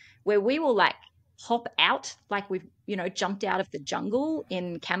cycle, where we will like hop out like we've, jumped out of the jungle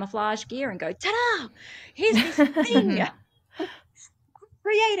in camouflage gear and go, ta-da, here's this thing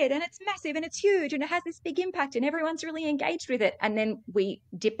created, and it's massive and it's huge and it has this big impact and everyone's really engaged with it. And then we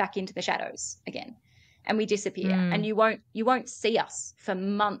dip back into the shadows again and we disappear. And you won't see us for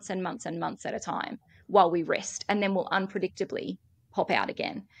months and months and months at a time while we rest, and then we'll unpredictably pop out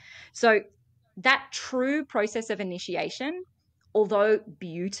again. So that true process of initiation, although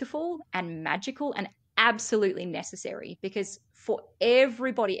beautiful and magical and absolutely necessary, because for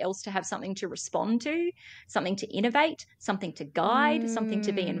everybody else to have something to respond to, something to innovate, something to guide, something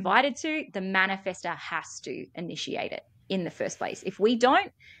to be invited to, the manifestor has to initiate it in the first place. If we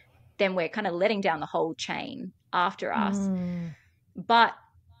don't, then we're kind of letting down the whole chain after us. But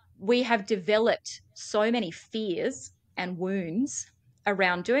we have developed so many fears and wounds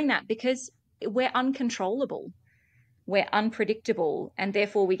around doing that because we're uncontrollable, we're unpredictable, and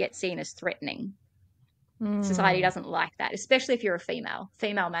therefore we get seen as threatening. Society doesn't like that, especially if you're a female.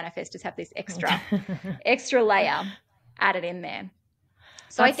 Female manifestors have this extra layer added in there.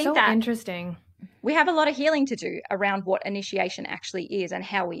 So That's I think so that interesting. We have a lot of healing to do around what initiation actually is and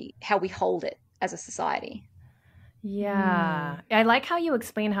how we hold it as a society. Yeah. I like how you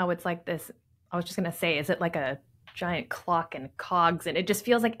explain how it's like this. I was just going to say, is it like a giant clock and cogs? And it just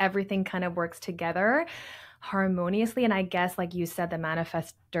feels like everything kind of works together harmoniously. And I guess, like you said, the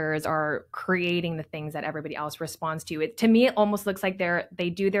manifestors are creating the things that everybody else responds to. To me, it almost looks like they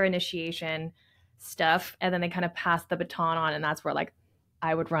do their initiation stuff and then they kind of pass the baton on. And that's where like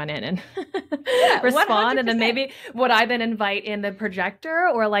I would run in and respond. 100%. And then maybe would I then invite in the projector,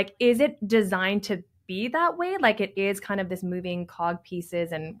 or like, is it designed to be that way? Like it is kind of this moving cog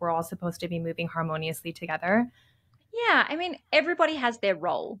pieces and we're all supposed to be moving harmoniously together. Yeah, I mean, everybody has their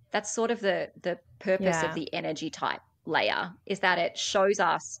role. That's sort of the purpose of the energy type layer, is that it shows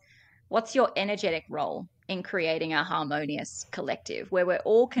us what's your energetic role in creating a harmonious collective where we're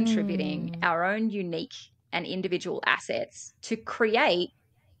all contributing our own unique and individual assets to create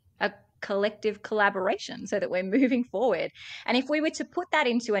a collective collaboration so that we're moving forward. And if we were to put that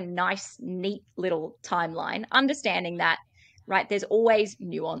into a nice, neat little timeline, understanding that, right, there's always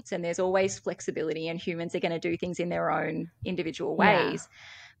nuance and there's always flexibility and humans are going to do things in their own individual ways.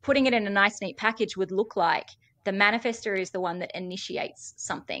 Putting it in a nice, neat package would look like the manifestor is the one that initiates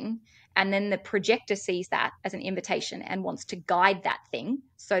something, and then the projector sees that as an invitation and wants to guide that thing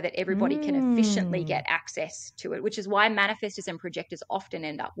so that everybody can efficiently get access to it, which is why manifestors and projectors often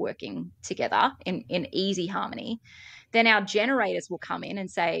end up working together in easy harmony. Then our generators will come in and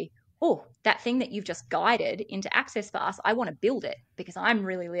say, oh, that thing that you've just guided into access for us, I want to build it because I'm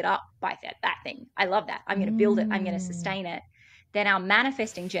really lit up by that thing. I love that. I'm going to build it. I'm going to sustain it. Then our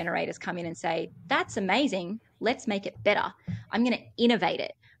manifesting generators come in and say, that's amazing. Let's make it better. I'm going to innovate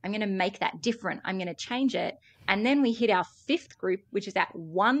it. I'm going to make that different. I'm going to change it. And then we hit our fifth group, which is that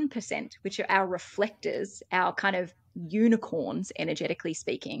 1%, which are our reflectors, our kind of unicorns, energetically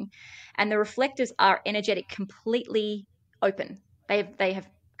speaking. And the reflectors are energetic, completely open. They have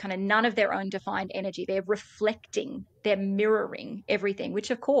kind of none of their own defined energy. They're reflecting, they're mirroring everything, which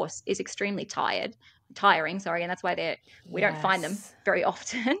of course is extremely tiring, and that's why we don't find them very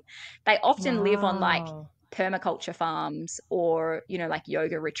often. They often live on like permaculture farms or, like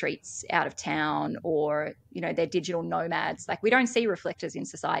yoga retreats out of town, or, they're digital nomads. Like we don't see reflectors in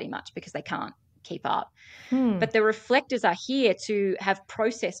society much because they can't keep up. But the reflectors are here to have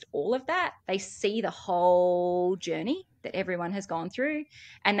processed all of that. They see the whole journey that everyone has gone through,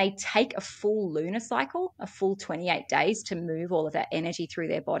 and they take a full lunar cycle, a full 28 days to move all of that energy through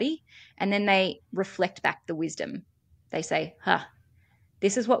their body. And then they reflect back the wisdom. They say,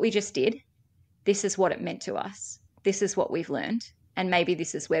 this is what we just did. This is what it meant to us. This is what we've learned. And maybe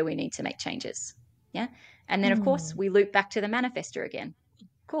this is where we need to make changes. Yeah. And then of course we loop back to the manifestor again.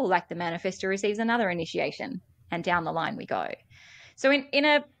 Cool. Like the manifestor receives another initiation, and down the line we go. So in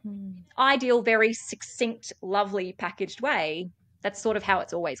a ideal, very succinct, lovely packaged way, that's sort of how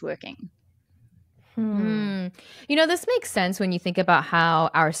it's always working. This makes sense when you think about how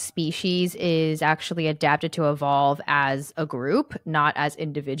our species is actually adapted to evolve as a group, not as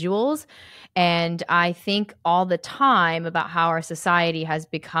individuals. And I think all the time about how our society has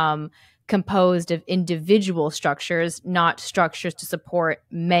become composed of individual structures, not structures to support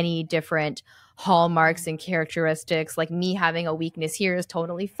many different hallmarks and characteristics. Like me having a weakness here is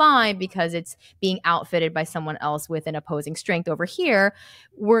totally fine because it's being outfitted by someone else with an opposing strength over here.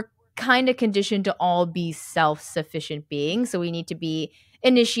 We're kind of conditioned to all be self-sufficient beings. So we need to be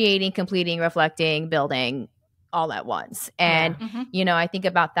initiating, completing, reflecting, building all at once. And, I think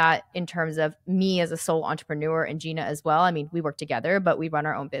about that in terms of me as a sole entrepreneur and Gina as well. I mean, we work together, but we run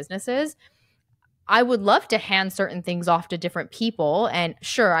our own businesses. I would love to hand certain things off to different people. And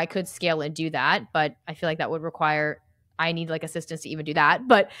sure, I could scale and do that, but I feel like that would require I need like assistance to even do that.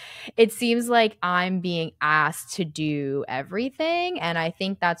 But it seems like I'm being asked to do everything. And I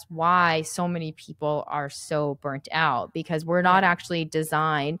think that's why so many people are so burnt out, because we're not actually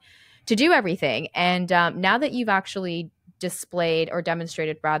designed to do everything. And now that you've actually displayed or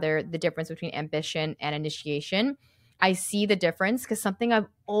demonstrated rather the difference between ambition and initiation, I see the difference, because something I've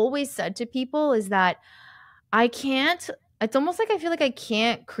always said to people is that it's almost like I feel like I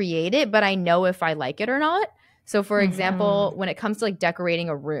can't create it, but I know if I like it or not. So for example, when it comes to like decorating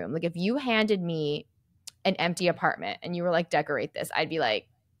a room, like if you handed me an empty apartment and you were like, decorate this, I'd be like,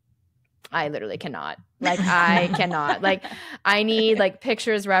 I literally cannot. Like, I cannot. Like, I need like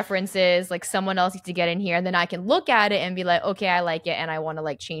pictures, references, like someone else needs to get in here. And then I can look at it and be like, okay, I like it. And I want to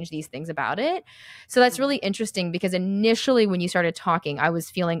like change these things about it. So that's really interesting, because initially when you started talking, I was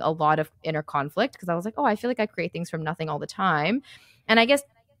feeling a lot of inner conflict, because I was like, oh, I feel like I create things from nothing all the time. And I guess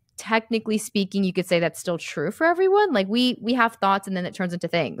technically speaking, you could say that's still true for everyone. Like we have thoughts and then it turns into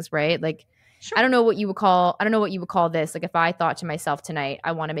things, right? Like, sure. I don't know what you would call this. Like if I thought to myself tonight,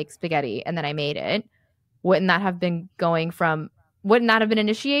 I want to make spaghetti, and then I made it, wouldn't that have been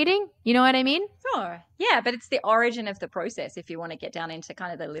initiating? You know what I mean? Sure. Yeah, but it's the origin of the process if you want to get down into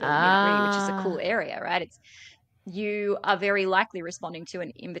kind of the little nitty-gritty, which is a cool area, right? You are very likely responding to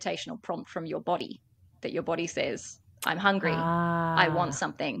an invitational prompt from your body, that your body says, I'm hungry, I want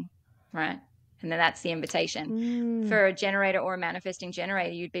something, right? And then that's the invitation. For a generator or a manifesting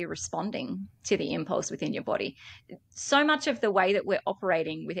generator, you'd be responding to the impulse within your body. So much of the way that we're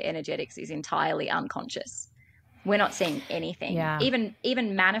operating with energetics is entirely unconscious. We're not seeing anything. Yeah. Even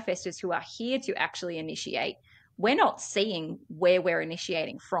manifestors who are here to actually initiate, we're not seeing where we're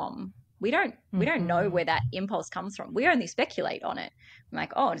initiating from. We don't know where that impulse comes from. We only speculate on it. I'm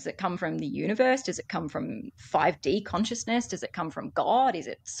like, oh, does it come from the universe? Does it come from 5D consciousness? Does it come from God? Is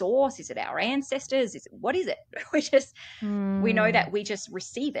it source? Is it our ancestors? What is it? We know that we just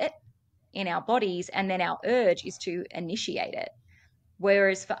receive it in our bodies, and then our urge is to initiate it.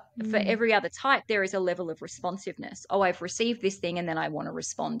 Whereas for every other type, there is a level of responsiveness. Oh, I've received this thing and then I want to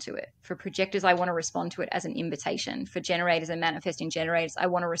respond to it. For projectors, I want to respond to it as an invitation. For generators and manifesting generators, I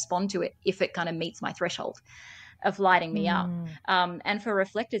want to respond to it if it kind of meets my threshold of lighting me up. And for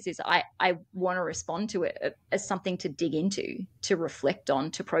reflectors, I want to respond to it as something to dig into, to reflect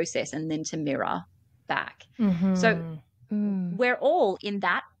on, to process, and then to mirror back. So we're all in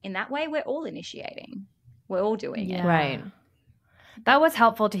that way, we're all initiating. We're all doing it. Right. That was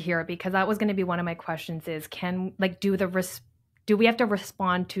helpful to hear, because that was going to be one of my questions is, do we have to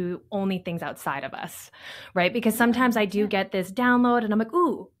respond to only things outside of us, right? Because sometimes I do get this download and I'm like,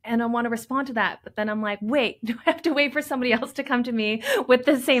 ooh, and I want to respond to that. But then I'm like, wait, do I have to wait for somebody else to come to me with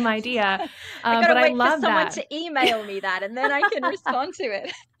the same idea? I gotta wait for someone to email me that, and then I can respond to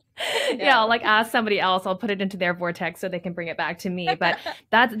it. Yeah, I'll like ask somebody else. I'll put it into their vortex so they can bring it back to me. But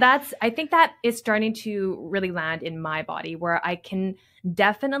that's I think that is starting to really land in my body, where I can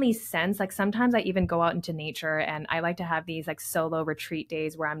definitely sense, like sometimes I even go out into nature, and I like to have these like solo retreat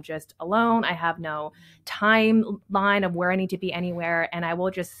days where I'm just alone. I have no timeline of where I need to be anywhere. And I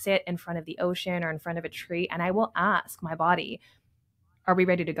will just sit in front of the ocean or in front of a tree, and I will ask my body, are we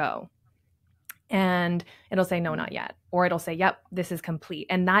ready to go? And it'll say, no, not yet. Or it'll say, yep, this is complete.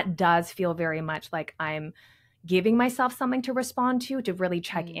 And that does feel very much like I'm giving myself something to respond to really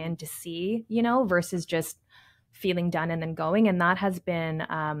check in to see, versus just feeling done and then going. And that has been,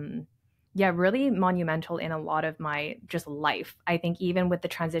 really monumental in a lot of my just life. I think even with the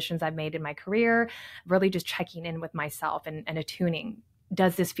transitions I've made in my career, really just checking in with myself and attuning.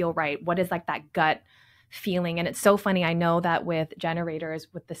 Does this feel right? What is like that gut feeling? And it's so funny. I know that with generators,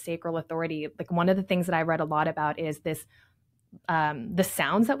 with the sacral authority, like one of the things that I read a lot about is this the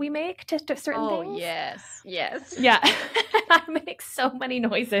sounds that we make to certain things. Oh, yes. Yeah. I make so many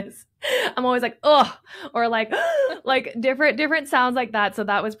noises. I'm always like, oh, or like different sounds like that. So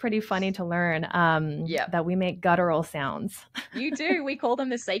that was pretty funny to learn that we make guttural sounds. You do. We call them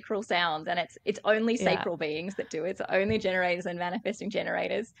the sacral sounds, and it's only sacral beings that do it. It's only generators and manifesting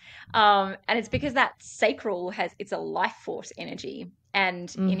generators. And it's because that sacral it's a life force energy.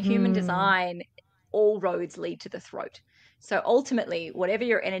 And in human design, all roads lead to the throat. So ultimately, whatever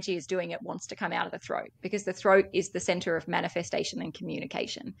your energy is doing, it wants to come out of the throat, because the throat is the center of manifestation and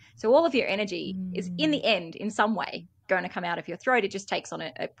communication. So all of your energy is, in the end, in some way, going to come out of your throat. It just takes on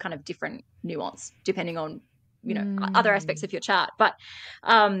a kind of different nuance depending on, you know, other aspects of your chart. But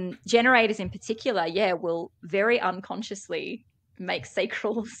generators in particular, will very unconsciously make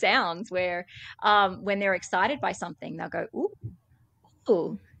sacral sounds where when they're excited by something, they'll go,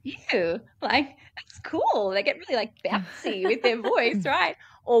 ooh, you, like, that's cool. They get really like bouncy with their voice, right?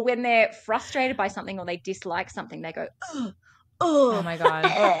 Or when they're frustrated by something or they dislike something, they go, oh my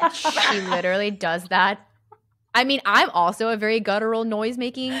God. She literally does that. I mean, I'm also a very guttural noise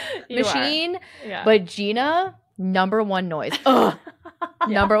making machine, but Gina, number one noise.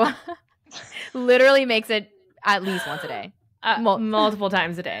 Number one. Literally makes it at least once a day. Multiple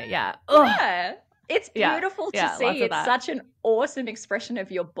times a day. Yeah. Yeah. It's beautiful to see. It's such an awesome expression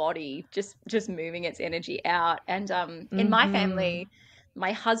of your body, just moving its energy out. And in my family,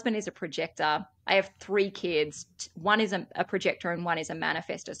 my husband is a projector. I have 3 kids. One is a projector and one is a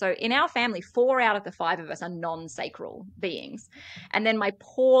manifestor. So in our family, 4 out of the 5 of us are non-sacral beings. And then my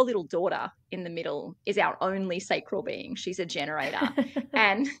poor little daughter in the middle is our only sacral being. She's a generator.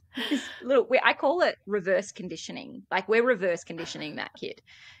 And I call it reverse conditioning. Like, we're reverse conditioning that kid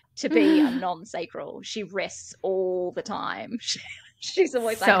to be a non-sacral. She rests all the time. She's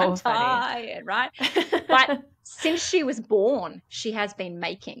always so like, I'm tired, right? But since she was born, she has been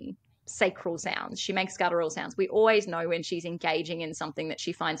making sacral sounds. She makes guttural sounds. We always know when she's engaging in something that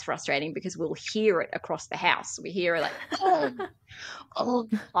she finds frustrating, because we'll hear it across the house. We hear her like,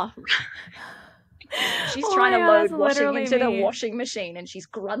 She's trying to load washing into the washing machine, and she's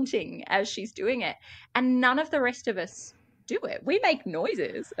grunting as she's doing it. And none of the rest of us do it. We make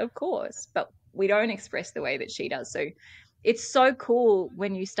noises, of course, but we don't express the way that she does. So it's so cool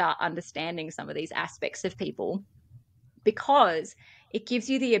when you start understanding some of these aspects of people, because it gives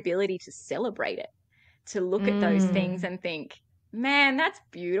you the ability to celebrate it, to look at those things and think, man, that's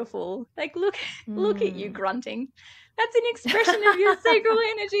beautiful. Like, look at you grunting. That's an expression of your sacral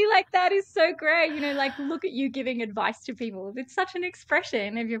energy. Like, that is so great. You know, like, look at you giving advice to people. It's such an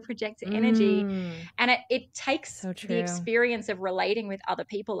expression of your projector energy. And it takes the experience of relating with other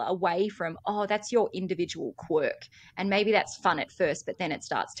people away from, oh, that's your individual quirk. And maybe that's fun at first, but then it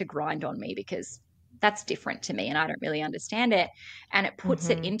starts to grind on me because that's different to me and I don't really understand it. And it puts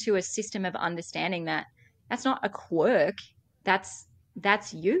it into a system of understanding that that's not a quirk. That's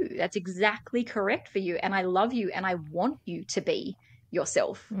you. That's exactly correct for you. And I love you and I want you to be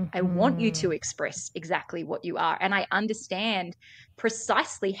yourself. I want you to express exactly what you are. And I understand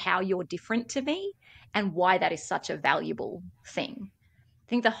precisely how you're different to me and why that is such a valuable thing. I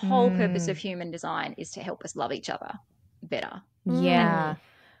think the whole purpose of human design is to help us love each other better. Yeah. And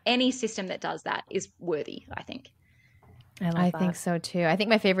any system that does that is worthy, I think. I think so too. I think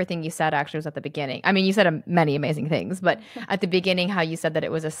my favorite thing you said actually was at the beginning. I mean, you said many amazing things, but at the beginning, how you said that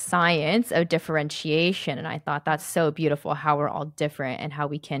it was a science of differentiation. And I thought that's so beautiful, how we're all different and how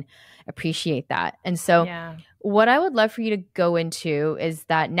we can appreciate that. And so what I would love for you to go into is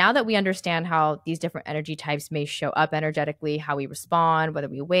that now that we understand how these different energy types may show up energetically, how we respond, whether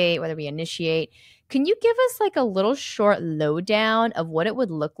we wait, whether we initiate, can you give us like a little short lowdown of what it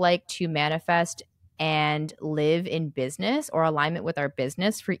would look like to manifest and live in business or alignment with our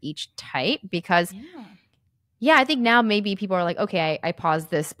business for each type? Because I think now maybe people are like, okay, I paused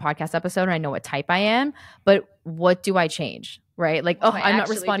this podcast episode and I know what type I am, but what do I change? Right? Like, I'm not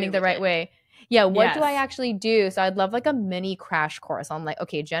responding the right way. Yeah, what do I actually do? So I'd love like a mini crash course on like,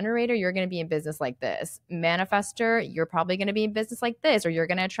 okay, generator, you're going to be in business like this. Manifester, you're probably going to be in business like this, or you're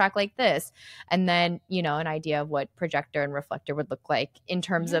going to attract like this. And then, you know, an idea of what projector and reflector would look like in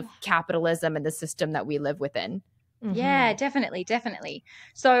terms of capitalism and the system that we live within. Yeah, definitely.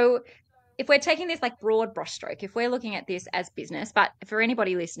 So if we're taking this like broad brushstroke, if we're looking at this as business, but for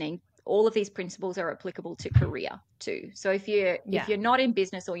anybody listening, all of these principles are applicable to career too. So if you're not in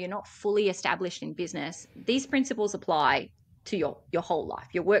business or you're not fully established in business, these principles apply to your whole life,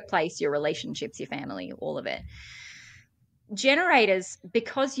 your workplace, your relationships, your family, all of it. Generators,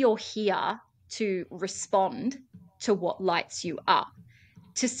 because you're here to respond to what lights you up,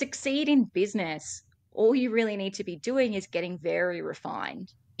 to succeed in business, All you really need to be doing is getting very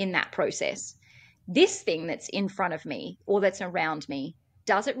refined in that process. This thing that's in front of me or that's around me,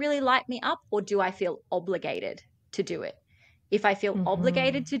 does it really light me up, or do I feel obligated to do it? If I feel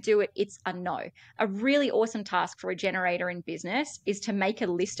obligated to do it, it's a no. A really awesome task for a generator in business is to make a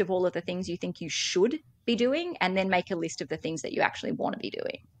list of all of the things you think you should be doing, and then make a list of the things that you actually want to be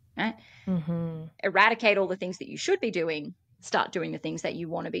doing. Right? Eradicate all the things that you should be doing, start doing the things that you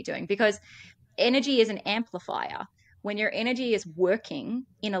want to be doing, because energy is an amplifier. When your energy is working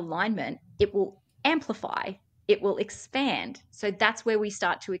in alignment, it will amplify, it will expand. So that's where we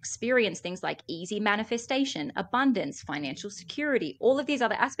start to experience things like easy manifestation, abundance, financial security, all of these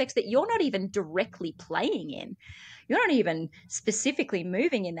other aspects that you're not even directly playing in. You're not even specifically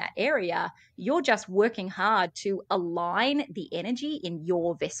moving in that area. You're just working hard to align the energy in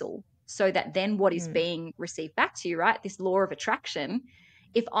your vessel, so that then what is being received back to you, right? This law of attraction.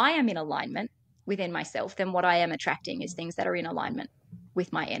 If I am in alignment within myself, then what I am attracting is things that are in alignment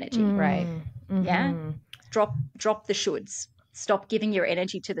with my energy. Right. Yeah. Drop the shoulds. Stop giving your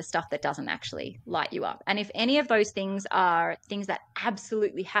energy to the stuff that doesn't actually light you up. And if any of those things are things that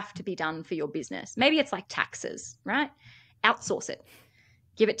absolutely have to be done for your business, maybe it's like taxes, right? Outsource it.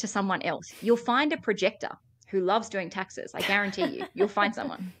 Give it to someone else. You'll find a projector who loves doing taxes. I guarantee you, you'll find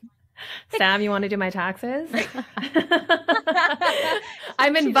someone. Sam, you want to do my taxes?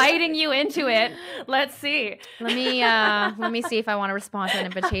 I'm inviting you into it. Let's see. Let me see if I want to respond to an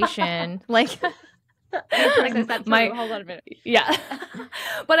invitation. That's hold on a minute. Yeah.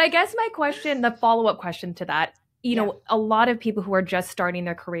 But I guess my question, the follow-up question to that, you know, a lot of people who are just starting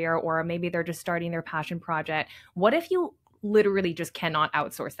their career, or maybe they're just starting their passion project, what if you literally just cannot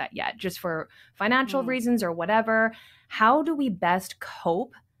outsource that yet, just for financial reasons or whatever? How do we best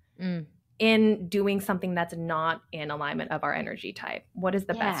cope in doing something that's not in alignment of our energy type? What is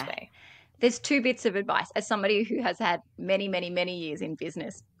the best way? There's two bits of advice. As somebody who has had many, many, many years in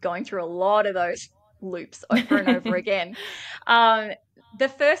business, going through a lot of those loops over and over again. The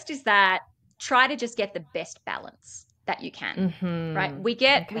first is that try to just get the best balance that you can, right? We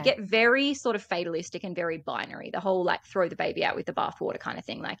get very sort of fatalistic and very binary, the whole like throw the baby out with the bathwater kind of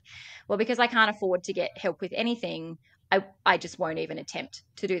thing. Like, well, because I can't afford to get help with anything, I just won't even attempt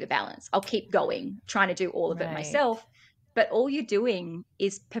to do the balance. I'll keep going, trying to do all of it myself. But all you're doing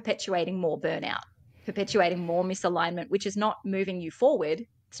is perpetuating more burnout, perpetuating more misalignment, which is not moving you forward.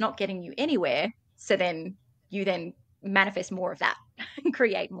 It's not getting you anywhere. So then you then manifest more of that and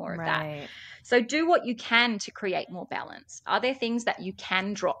create more of that. So do what you can to create more balance. Are there things that you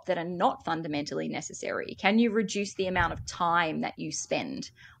can drop that are not fundamentally necessary? Can you reduce the amount of time that you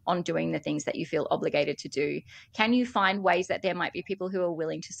spend on doing the things that you feel obligated to do? Can you find ways that there might be people who are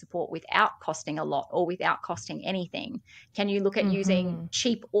willing to support without costing a lot or without costing anything? Can you look at using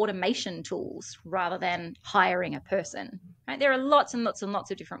cheap automation tools rather than hiring a person? Right? There are lots and lots and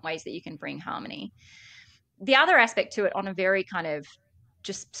lots of different ways that you can bring harmony. The other aspect to it, on a very kind of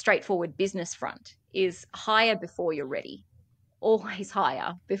just straightforward business front, is hire before you're ready. Always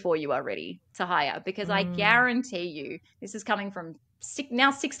hire before you are ready to hire, because I guarantee you, this is coming from now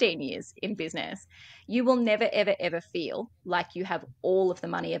 16 years in business, you will never, ever, ever feel like you have all of the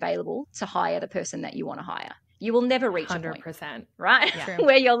money available to hire the person that you want to hire. You will never reach 100%, a point, right?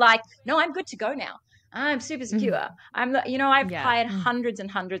 Where you're like, no, I'm good to go now. I'm super secure. I've hired hundreds and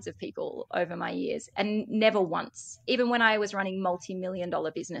hundreds of people over my years, and never once, even when I was running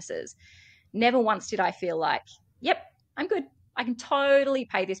multi-million-dollar businesses, never once did I feel like, yep, I'm good. I can totally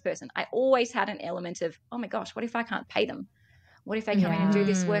pay this person. I always had an element of, oh my gosh, what if I can't pay them? What if they come in and do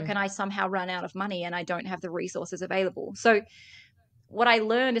this work and I somehow run out of money and I don't have the resources available? So what I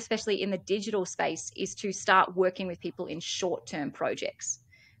learned, especially in the digital space, is to start working with people in short-term projects,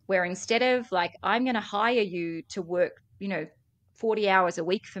 where instead of like, I'm going to hire you to work, 40 hours a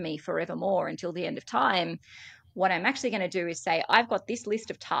week for me forevermore until the end of time, what I'm actually going to do is say, I've got this list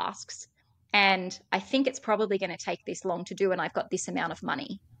of tasks and I think it's probably going to take this long to do, and I've got this amount of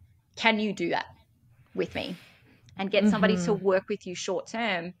money. Can you do that with me? And get somebody to work with you short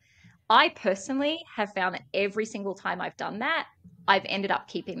term. I personally have found that every single time I've done that, I've ended up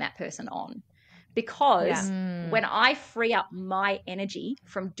keeping that person on. Because when I free up my energy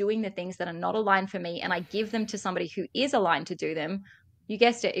from doing the things that are not aligned for me, and I give them to somebody who is aligned to do them, you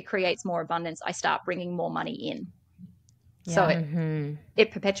guessed it, it creates more abundance. I start bringing more money in. So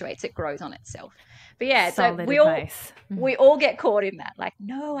it perpetuates, it grows on itself. But yeah, so we all get caught in that. Like,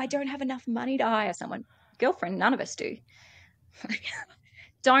 no, I don't have enough money to hire someone. Girlfriend, none of us do.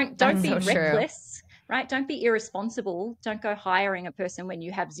 Don't be reckless, right? Don't be irresponsible. Don't go hiring a person when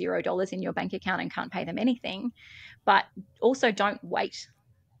you have $0 in your bank account and can't pay them anything. But also don't wait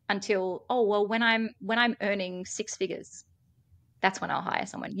until, oh, well, when I'm earning 6 figures, that's when I'll hire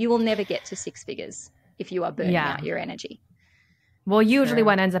someone. You will never get to 6 figures if you are burning out your energy. Well, usually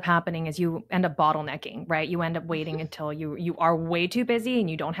what ends up happening is you end up bottlenecking, right? You end up waiting until you are way too busy and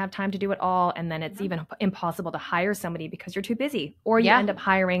you don't have time to do it all. And then it's even impossible to hire somebody because you're too busy, or you end up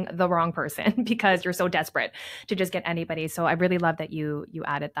hiring the wrong person because you're so desperate to just get anybody. So I really love that you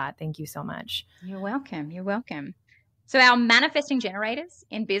added that. Thank you so much. You're welcome. You're welcome. So our manifesting generators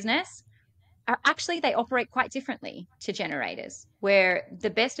in business are actually, they operate quite differently to generators, where the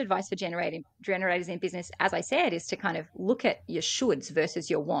best advice for generators in business, as I said, is to kind of look at your shoulds versus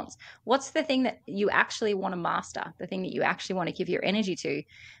your wants. What's the thing that you actually want to master, the thing that you actually want to give your energy to?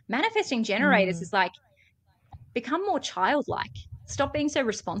 Manifesting generators is like, become more childlike. Stop being so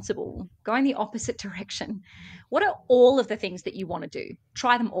responsible. Go in the opposite direction. What are all of the things that you want to do?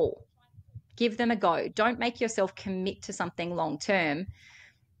 Try them all. Give them a go. Don't make yourself commit to something long term.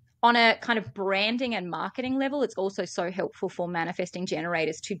 On a kind of branding and marketing level, it's also so helpful for manifesting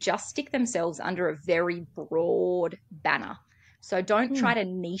generators to just stick themselves under a very broad banner. So don't try to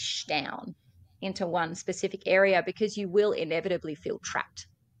niche down into one specific area, because you will inevitably feel trapped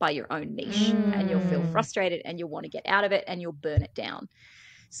by your own niche and you'll feel frustrated and you'll want to get out of it and you'll burn it down.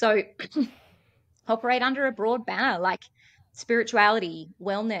 So operate under a broad banner like spirituality,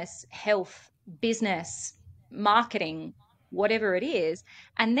 wellness, health, business, marketing, whatever it is,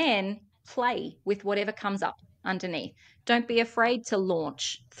 and then play with whatever comes up underneath. Don't be afraid to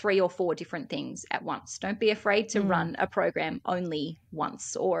launch 3 or 4 different things at once. Don't be afraid to run a program only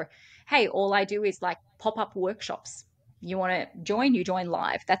once, or, hey, all I do is like pop-up workshops. You want to join, you join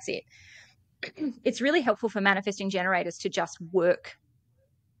live. That's it. It's really helpful for manifesting generators to just work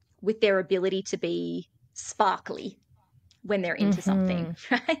with their ability to be sparkly when they're into something,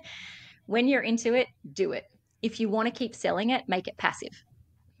 right? When you're into it, do it. If you want to keep selling it, make it passive,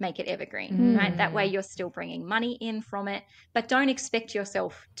 make it evergreen, right? That way you're still bringing money in from it, but don't expect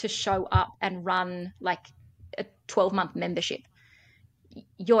yourself to show up and run like a 12-month membership.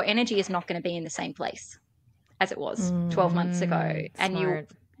 Your energy is not going to be in the same place as it was 12 months ago. And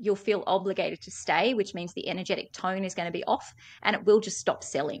you'll feel obligated to stay, which means the energetic tone is going to be off and it will just stop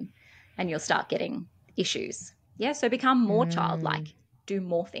selling and you'll start getting issues. Yeah. So become more childlike, do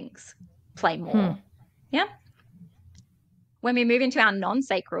more things, play more. Yeah. When we move into our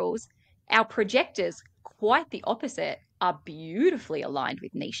non-sacrals, our projectors, quite the opposite, are beautifully aligned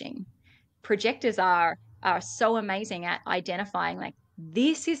with niching. Projectors are so amazing at identifying, like,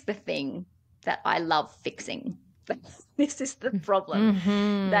 this is the thing that I love fixing. This is the problem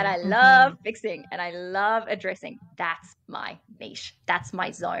that I love fixing and I love addressing. That's my niche. That's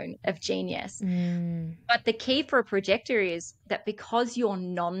my zone of genius. But the key for a projector is that because you're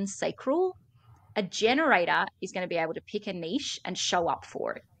non-sacral, a generator is going to be able to pick a niche and show up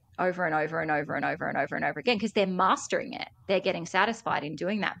for it over and over and over and over and over and over again, because they're mastering it. They're getting satisfied in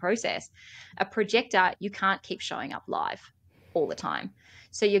doing that process. A projector, you can't keep showing up live all the time.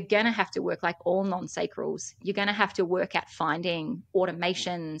 So you're going to have to work, like all non-sacrals, you're going to have to work at finding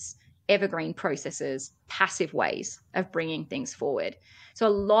automations, evergreen processes, passive ways of bringing things forward. So a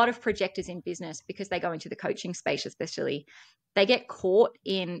lot of projectors in business, because they go into the coaching space especially, they get caught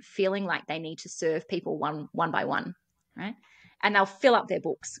in feeling like they need to serve people one by one, right? And they'll fill up their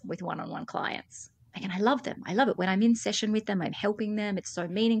books with one-on-one clients. And I love them. I love it when I'm in session with them. I'm helping them. It's so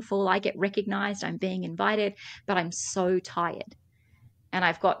meaningful. I get recognized. I'm being invited, but I'm so tired. And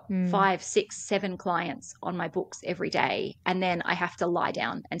I've got 5, 6, 7 clients on my books every day. And then I have to lie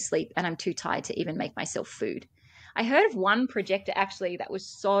down and sleep, and I'm too tired to even make myself food. I heard of one projector actually that was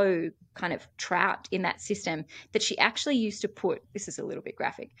so kind of trapped in that system that she actually used to put, this is a little bit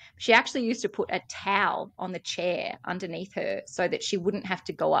graphic, she actually used to put a towel on the chair underneath her so that she wouldn't have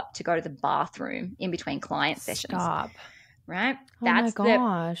to go up to go to the bathroom in between client sessions. Stop. Right? Oh That's my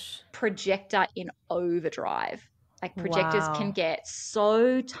gosh. the projector in overdrive. Like projectors can get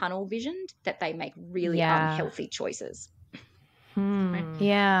so tunnel visioned that they make really unhealthy choices. Right?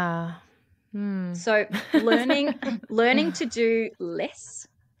 Yeah. So learning to do less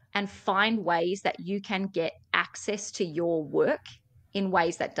and find ways that you can get access to your work in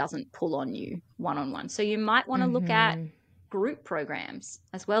ways that doesn't pull on you one-on-one. So you might want to look at group programs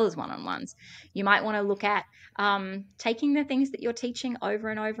as well as one-on-ones. You might want to look at taking the things that you're teaching over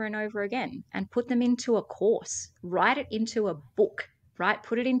and over and over again and put them into a course, write it into a book, right?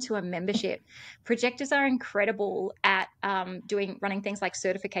 Put it into a membership. Projectors are incredible at running things like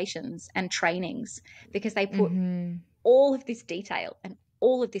certifications and trainings, because they put all of this detail and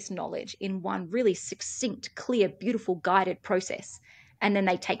all of this knowledge in one really succinct, clear, beautiful, guided process. And then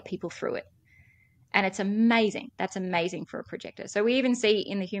they take people through it. And it's amazing. That's amazing for a projector. So we even see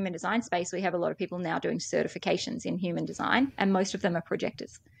in the human design space, we have a lot of people now doing certifications in human design, and most of them are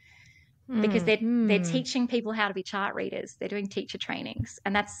projectors because they're teaching people how to be chart readers. They're doing teacher trainings,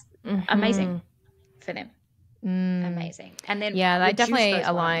 and that's amazing for them. Amazing. And then I definitely those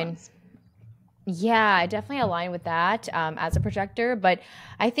align. Yeah, I definitely align with that as a projector. But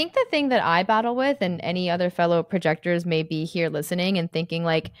I think the thing that I battle with, and any other fellow projectors may be here listening and thinking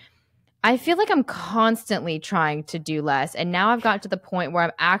like, I feel like I'm constantly trying to do less. And now I've gotten to the point where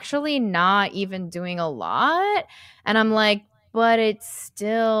I'm actually not even doing a lot. And I'm like, but it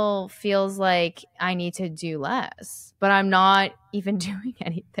still feels like I need to do less, but I'm not even doing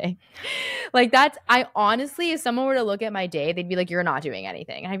anything. Like I honestly, if someone were to look at my day, they'd be like, you're not doing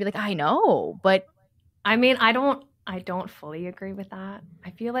anything. And I'd be like, I know, but I mean, I don't fully agree with that. I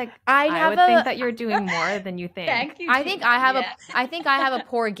feel like I would think that you're doing more than you think. Thank you. I think I have a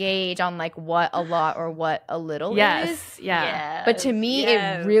poor gauge on like what a lot or what a little is. Yeah. But to me,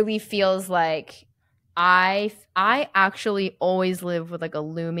 it really feels like I actually always live with like a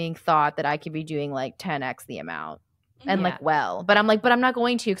looming thought that I could be doing like 10x the amount. And but I'm like, but I'm not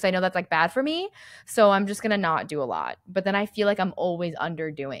going to, because I know that's like bad for me. So I'm just gonna not do a lot. But then I feel like I'm always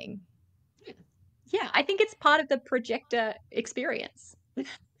underdoing. Yeah, I think it's part of the projector experience.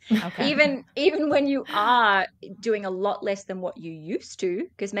 Okay. Even when you are doing a lot less than what you used to,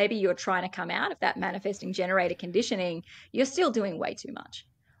 because maybe you're trying to come out of that manifesting generator conditioning, you're still doing way too much.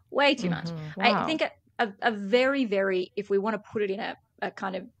 Way too much. Wow. I think a very, very, if we want to put it in a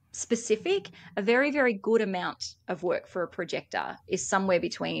kind of specific, a very, very good amount of work for a projector is somewhere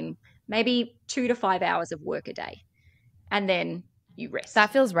between maybe 2 to 5 hours of work a day. And then you rest.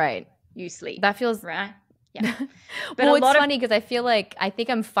 That feels right. You sleep. That feels right. Yeah. But well, it's funny because I think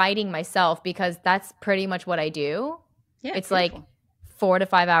I'm fighting myself, because that's pretty much what I do. Yeah, it's like 4 to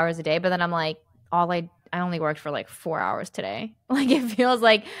 5 hours a day, but then I'm like, I only worked for like 4 hours today. Like it feels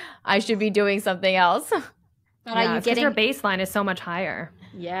like I should be doing something else. But are you getting your baseline is so much higher?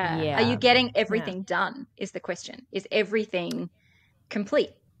 Yeah. Are you getting everything done is the question. Is everything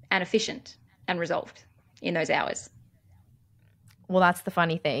complete and efficient and resolved in those hours? Well, that's the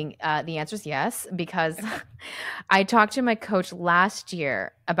funny thing. The answer is yes, because I talked to my coach last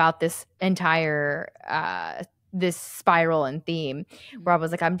year about this entire this spiral and theme, where I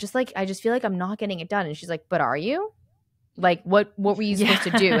was like, I just feel like I'm not getting it done. And she's like, but are you? Like, what were you supposed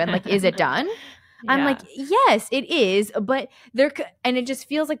to do? And like, is it done? I'm like, yes, it is, but and it just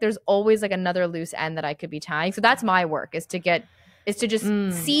feels like there's always like another loose end that I could be tying. So that's my work, is to just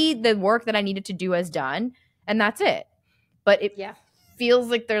see the work that I needed to do as done, and that's it. But it feels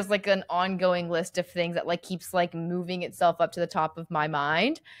like there's like an ongoing list of things that like keeps like moving itself up to the top of my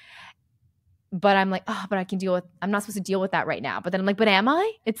mind. But I'm like, but I'm not supposed to deal with that right now. But then I'm like, but am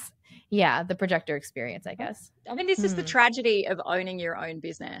I? It's the projector experience, I guess. I mean, this is the tragedy of owning your own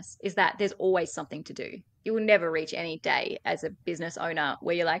business, is that there's always something to do. You will never reach any day as a business owner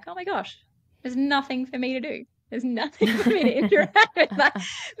where you're like, oh my gosh, there's nothing for me to do. There's nothing for me to interact with.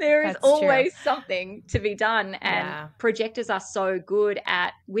 There is always something to be done. And projectors are so good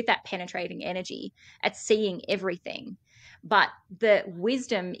with that penetrating energy, at seeing everything. But the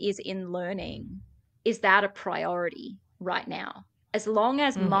wisdom is in learning, is that a priority right now? As long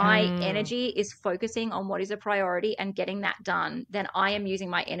as my energy is focusing on what is a priority and getting that done, then I am using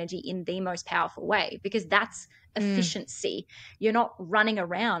my energy in the most powerful way, because that's efficiency. You're not running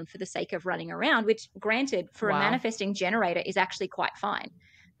around for the sake of running around, which, granted, for a manifesting generator is actually quite fine,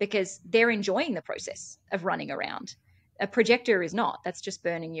 because they're enjoying the process of running around. A projector is not. That's just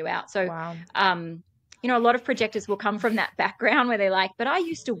burning you out. So, a lot of projectors will come from that background where they're like, but I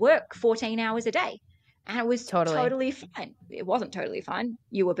used to work 14 hours a day. And it was totally fine. It wasn't totally fine.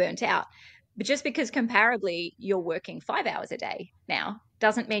 You were burnt out. But just because comparably you're working 5 hours a day now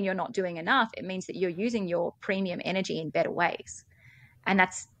doesn't mean you're not doing enough. It means that you're using your premium energy in better ways. And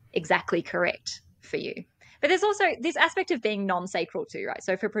that's exactly correct for you. But there's also this aspect of being non-sacral too, right?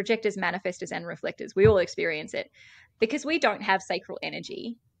 So for projectors, manifestors, and reflectors, we all experience it. Because we don't have sacral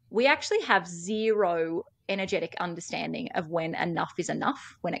energy, we actually have zero energetic understanding of when enough is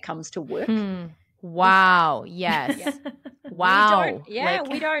enough when it comes to work. Wow. Yes. Wow.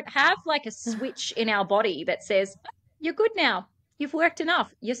 We don't have like a switch in our body that says, you're good now. You've worked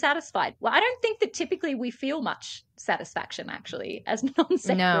enough. You're satisfied. Well, I don't think that typically we feel much satisfaction actually as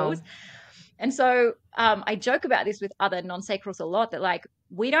non-sacrals. No. And so I joke about this with other non-sacrals a lot, that like,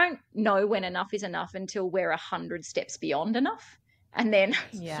 we don't know when enough is enough until we're 100 steps beyond enough. And then,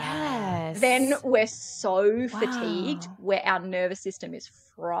 then we're so fatigued, where our nervous system is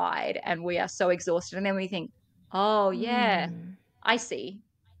fried and we are so exhausted. And then we think, oh yeah, I see.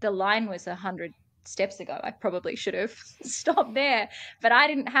 The line was 100 steps ago. I probably should have stopped there, but I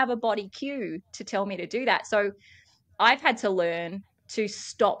didn't have a body cue to tell me to do that. So I've had to learn to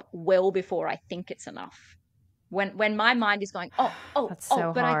stop well before I think it's enough. When my mind is going, That's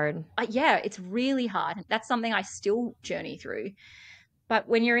so but hard. yeah, it's really hard. That's something I still journey through. But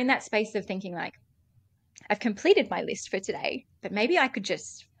when you're in that space of thinking like, I've completed my list for today, but maybe I could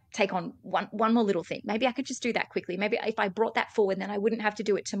just take on one more little thing. Maybe I could just do that quickly. Maybe if I brought that forward, then I wouldn't have to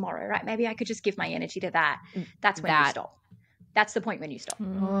do it tomorrow, right? Maybe I could just give my energy to that. That's when you stop. That's the point when you stop.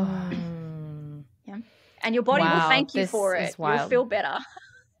 Yeah. And your body will thank you for it. You'll feel better.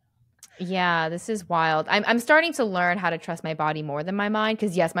 Yeah, this is wild. I'm starting to learn how to trust my body more than my mind,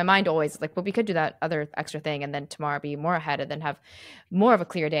 because yes, my mind always is like, well, we could do that other extra thing and then tomorrow be more ahead and then have more of a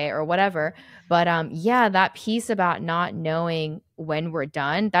clear day or whatever. But yeah, that piece about not knowing when we're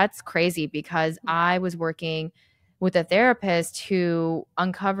done, that's crazy, because I was working with a therapist who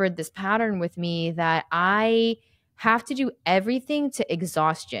uncovered this pattern with me that I have to do everything to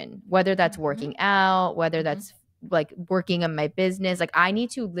exhaustion, whether that's working out, whether that's like working on my business. Like I need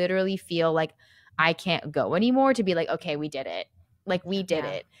to literally feel like I can't go anymore to be like, okay, we did it. Like we did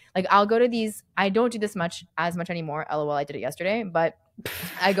it. Like I'll go to these, I don't do this as much anymore. LOL, I did it yesterday, but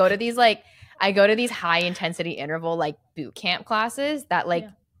I go to these high intensity interval like boot camp classes that like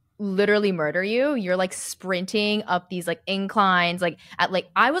literally murder you. You're like sprinting up these like inclines, like at like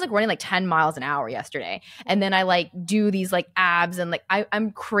I was like running like 10 miles an hour yesterday, and then I like do these like abs, and like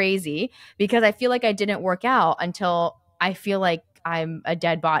I'm crazy because I feel like I didn't work out until I feel like I'm a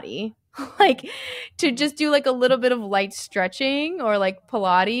dead body. Like to just do like a little bit of light stretching or like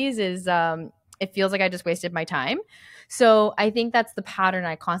Pilates is it feels like I just wasted my time. So I think that's the pattern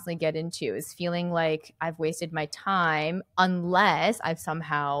I constantly get into, is feeling like I've wasted my time unless I've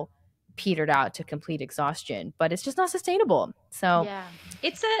somehow petered out to complete exhaustion, but it's just not sustainable. So yeah,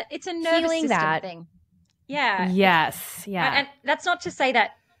 it's a nervous system thing. Yeah. Yes. Yeah. And that's not to say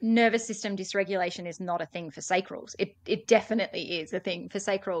that nervous system dysregulation is not a thing for sacrals. It definitely is a thing for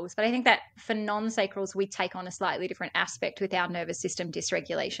sacrals. But I think that for non-sacrals, we take on a slightly different aspect with our nervous system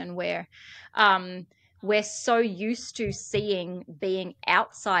dysregulation, where we're so used to being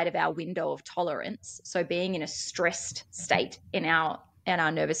outside of our window of tolerance. So being in a stressed state in our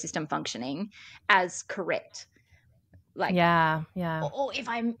nervous system functioning as correct. Like, or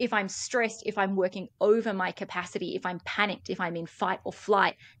if I'm stressed, if I'm working over my capacity, if I'm panicked, if I'm in fight or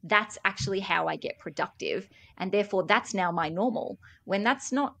flight, that's actually how I get productive, and therefore that's now my normal, when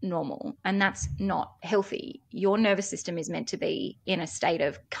that's not normal and that's not healthy. Your nervous system is meant to be in a state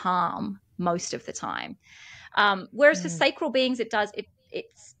of calm most of the time, whereas for sacral beings it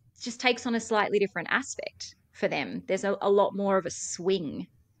just takes on a slightly different aspect. For them, there's a lot more of a swing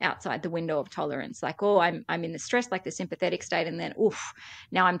outside the window of tolerance, like, oh, I'm in the stress, like the sympathetic state, and then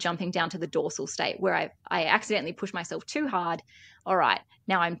now I'm jumping down to the dorsal state where I accidentally push myself too hard. All right,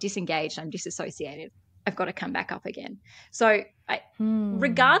 now I'm disengaged, I'm disassociated, I've got to come back up again. So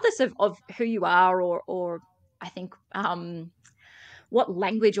regardless of who you are, or I think what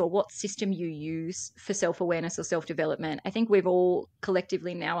language or what system you use for self-awareness or self-development, I think we've all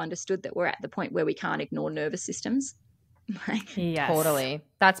collectively now understood that we're at the point where we can't ignore nervous systems. Yes. Totally.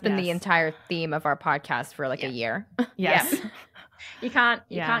 That's been the entire theme of our podcast for like a year. Yes. You can't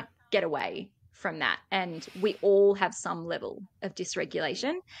get away from that. And we all have some level of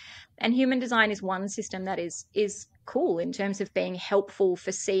dysregulation. And human design is one system that is cool in terms of being helpful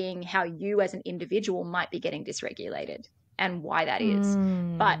for seeing how you as an individual might be getting dysregulated and why that is.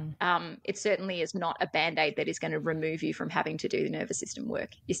 But it certainly is not a Band-Aid that is going to remove you from having to do the nervous system work.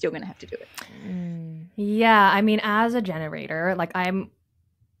 You're still going to have to do it. Yeah. I mean, as a generator, like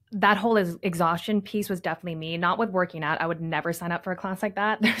that whole exhaustion piece was definitely me. Not with working out. I would never sign up for a class like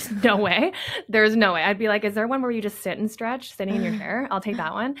that. There's no way. There's no way. I'd be like, is there one where you just sit and stretch, sitting in your chair? I'll take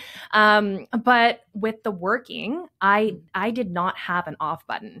that one. But with the working, I did not have an off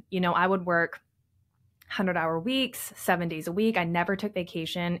button. You know, I would work 100-hour weeks, 7 days a week. I never took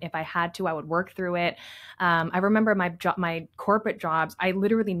vacation. If I had to, I would work through it. I remember my corporate jobs, I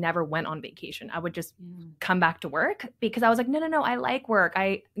literally never went on vacation. I would just come back to work because I was like, no, I like work.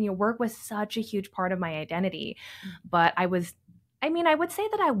 Work was such a huge part of my identity. But I would say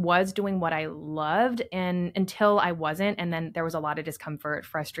that I was doing what I loved until I wasn't. And then there was a lot of discomfort,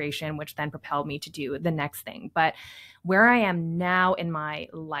 frustration, which then propelled me to do the next thing. But where I am now in my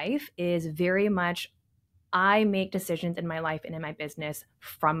life is very much, I make decisions in my life and in my business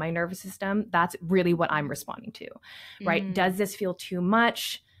from my nervous system. That's really what I'm responding to, right? Does this feel too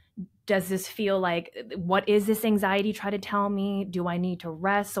much? does this feel like, what is this anxiety try to tell me? Do I need to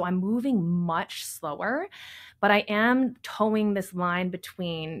rest? So I'm moving much slower, but I am towing this line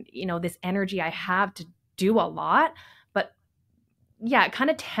between, this energy I have to do a lot, but yeah, kind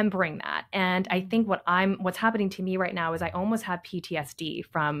of tempering that. And I think what's happening to me right now is I almost have PTSD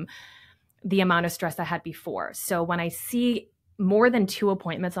from the amount of stress I had before. So when I see more than 2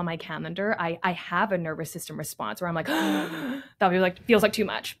 appointments on my calendar, I have a nervous system response where I'm like, that feels like too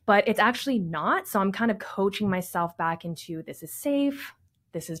much, but it's actually not. So I'm kind of coaching myself back into, this is safe,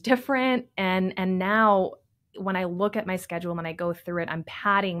 this is different. And now when I look at my schedule and I go through it, I'm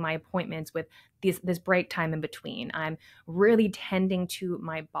padding my appointments with this break time in between. I'm really tending to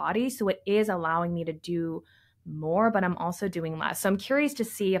my body. So it is allowing me to do more, but I'm also doing less. So I'm curious to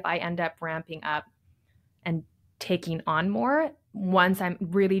see if I end up ramping up and taking on more once I'm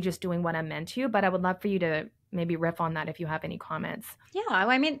really just doing what I'm meant to. But I would love for you to maybe riff on that if you have any comments. Yeah,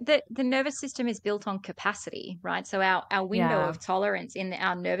 I mean, the nervous system is built on capacity, right? So our window of tolerance in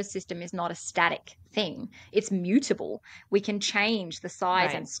our nervous system is not a static thing. It's mutable. We can change the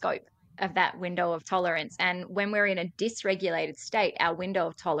size and scope of that window of tolerance. And when we're in a dysregulated state, our window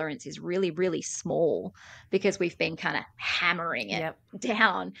of tolerance is really, really small because we've been kind of hammering it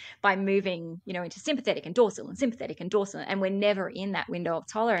down by moving, into sympathetic and dorsal and sympathetic and dorsal. And we're never in that window of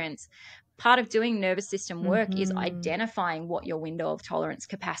tolerance. Part of doing nervous system work is identifying what your window of tolerance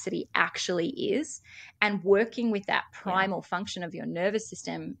capacity actually is and working with that primal function of your nervous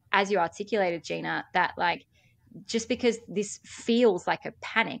system, as you articulated, Gina, that like, just because this feels like a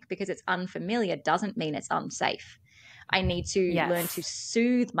panic because it's unfamiliar doesn't mean it's unsafe. I need to learn to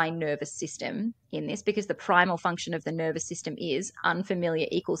soothe my nervous system in this, because the primal function of the nervous system is unfamiliar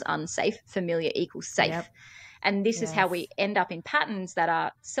equals unsafe, familiar equals safe. And this is how we end up in patterns that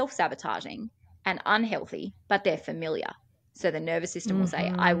are self-sabotaging and unhealthy, but they're familiar. So the nervous system will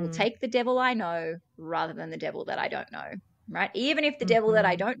say, I will take the devil I know rather than the devil that I don't know, right? Even if the devil that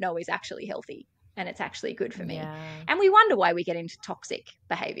I don't know is actually healthy and it's actually good for me. And we wonder why we get into toxic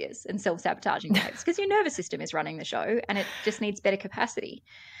behaviors and self-sabotaging behaviors, because your nervous system is running the show and it just needs better capacity.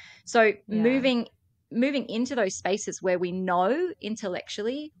 So moving into those spaces where we know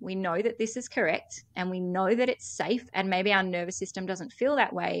intellectually, we know that this is correct and we know that it's safe, and maybe our nervous system doesn't feel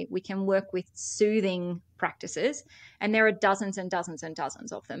that way, we can work with soothing practices. And there are dozens and dozens and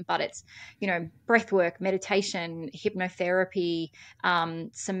dozens of them, but it's, breath work, meditation, hypnotherapy,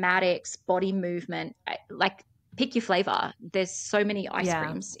 somatics, body movement, like pick your flavor. There's so many ice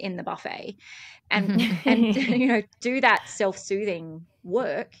creams in the buffet, and do that self-soothing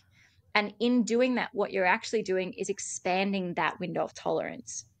work. And in doing that, what you're actually doing is expanding that window of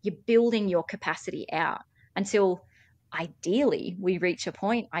tolerance. You're building your capacity out until ideally we reach a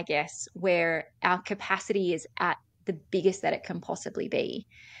point, I guess, where our capacity is at the biggest that it can possibly be.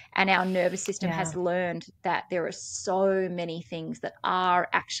 And our nervous system has learned that there are so many things that are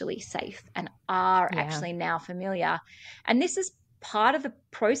actually safe and are actually now familiar. And this is part of the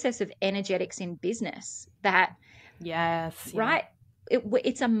process of energetics in business that, right?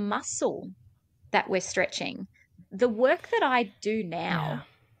 It's a muscle that we're stretching. The work that I do now,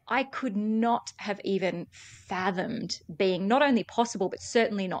 I could not have even fathomed being not only possible, but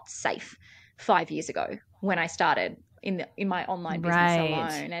certainly not safe 5 years ago when I started in my online business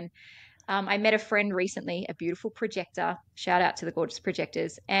alone. And I met a friend recently, a beautiful projector. Shout out to the gorgeous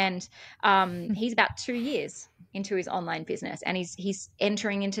projectors. And he's about 2 years into his online business, and he's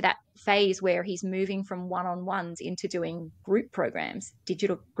entering into that phase where he's moving from one-on-ones into doing group programs,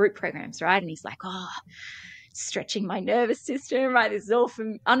 digital group programs, right? And he's like, stretching my nervous system, right? This is all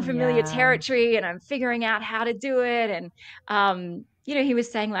from unfamiliar territory, and I'm figuring out how to do it. And he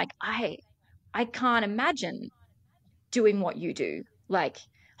was saying like, I can't imagine doing what you do, like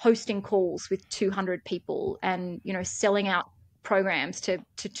hosting calls with 200 people and selling out programs to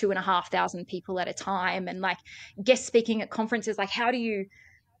 2,500 people at a time, and like guest speaking at conferences. Like how do you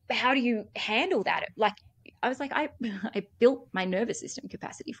handle that? Like I was like, I built my nervous system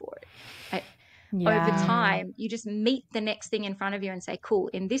capacity for it. Over time, you just meet the next thing in front of you and say, cool,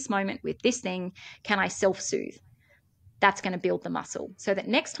 in this moment with this thing, can I self-soothe? That's going to build the muscle so that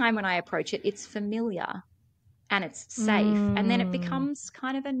next time when I approach it, it's familiar and it's safe. And then it becomes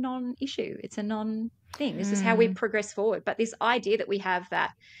kind of a non-issue. It's a non-thing. This is how we progress forward. But this idea that we have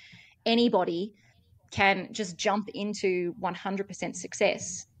that anybody can just jump into 100%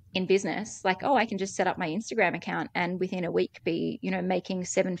 success in business, like, I can just set up my Instagram account and within a week be, making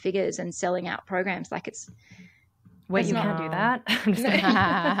 7 figures and selling out programs. Like it's Wait, It's you not. can't do that? I'm just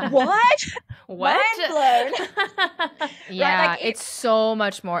kidding. What? What? Mind blown. Yeah, Like it's so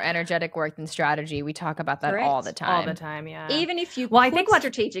much more energetic work than strategy. We talk about that all the Correct. time. All the time, yeah. Even if you Well, I could think what's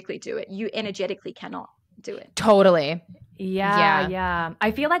strategically do it, you energetically cannot do it. Totally. Yeah.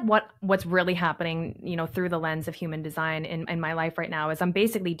 I feel like what's really happening, you know, through the lens of human design in my life right now is I'm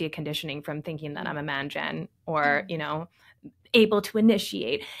basically deconditioning from thinking that I'm a man gen or, you know, able to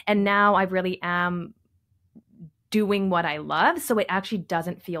initiate. And now I really am doing what I love. So it actually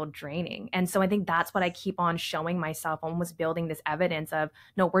doesn't feel draining. And so I think that's what I keep on showing myself, almost building this evidence of,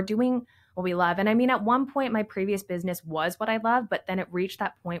 no, we're doing what we love. And I mean, at one point, my previous business was what I love, but then it reached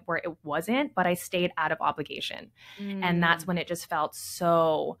that point where it wasn't, but I stayed out of obligation. And that's when it just felt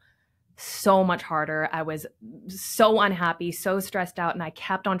so much harder. I was so unhappy, so stressed out, and I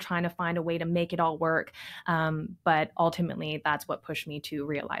kept on trying to find a way to make it all work. But ultimately, that's what pushed me to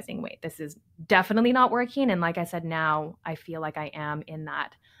realizing, wait, this is definitely not working. And like I said, now I feel like I am in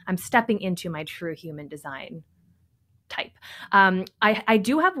that. I'm stepping into my true human design type. I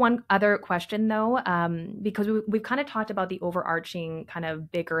do have one other question though, because we've kind of talked about the overarching kind of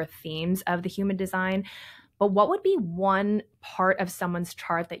bigger themes of the human design. But what would be one part of someone's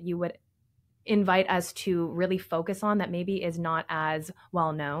chart that you would invite us to really focus on that maybe is not as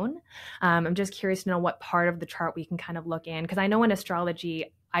well known? I'm just curious to know what part of the chart we can kind of look in, because I know in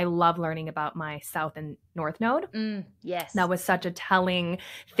astrology, I love learning about my South and North node. Yes. That was such a telling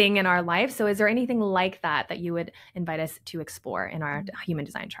thing in our life. So is there anything like that you would invite us to explore in our human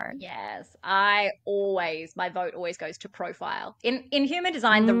design chart? Yes. My vote always goes to profile. In human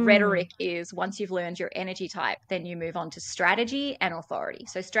design, the rhetoric is once you've learned your energy type, then you move on to strategy and authority.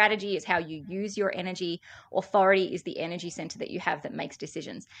 So strategy is how you use your energy. Authority is the energy center that you have that makes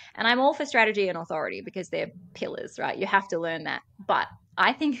decisions. And I'm all for strategy and authority because they're pillars, right? You have to learn that. But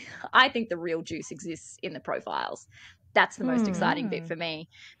I think the real juice exists in the profiles. That's the most exciting bit for me,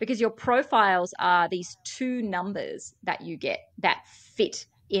 because your profiles are these two numbers that you get that fit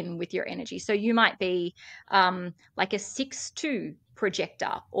in with your energy. So you might be like a 6-2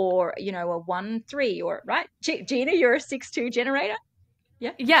 projector, or you know, a 1-3, or right, Gina, you're a 6-2 generator.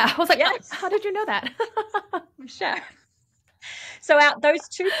 Yeah, I was like, Yes. how did you know that? Sure. So those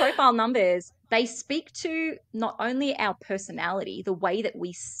two profile numbers, they speak to not only our personality, the way that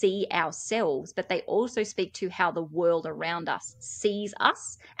we see ourselves, but they also speak to how the world around us sees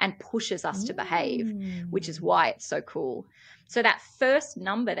us and pushes us to behave, which is why it's so cool. So that first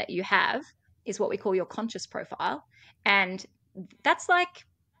number that you have is what we call your conscious profile. And that's like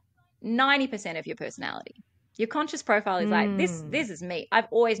 90% of your personality. Your conscious profile is like, this is me. I've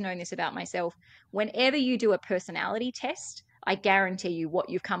always known this about myself. Whenever you do a personality test, I guarantee you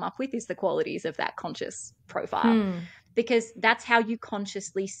what you've come up with is the qualities of that conscious profile, because that's how you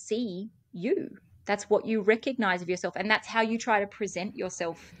consciously see you. That's what you recognize of yourself. And that's how you try to present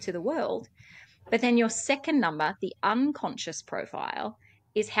yourself to the world. But then your second number, the unconscious profile,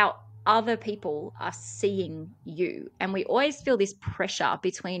 is how other people are seeing you. And we always feel this pressure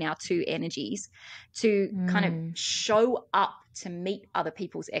between our two energies to kind of show up to meet other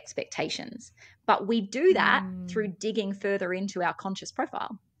people's expectations. But we do that through digging further into our conscious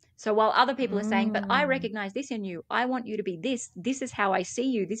profile. So while other people are saying, but I recognize this in you, I want you to be this, this is how I see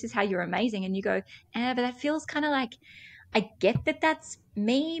you, this is how you're amazing. And you go, but that feels kind of like, I get that that's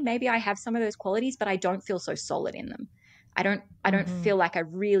me. Maybe I have some of those qualities, but I don't feel so solid in them. I don't feel like I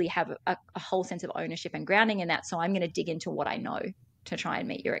really have a whole sense of ownership and grounding in that. So I'm going to dig into what I know to try and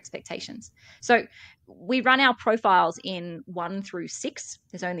meet your expectations. So we run our profiles in 1 through 6.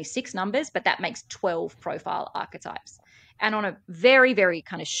 There's only 6 numbers, but that makes 12 profile archetypes. And on a very, very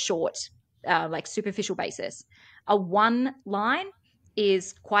kind of short, like superficial basis, a 1 line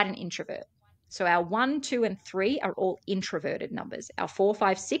is quite an introvert. So our 1, 2, and 3 are all introverted numbers. Our 4,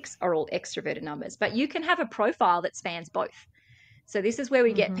 5, 6 are all extroverted numbers. But you can have a profile that spans both. So this is where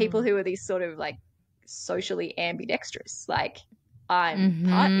we get people who are these sort of like socially ambidextrous. Like, I'm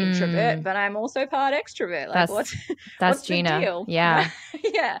part introvert, but I'm also part extrovert. Like, what's Gina. the deal? Yeah.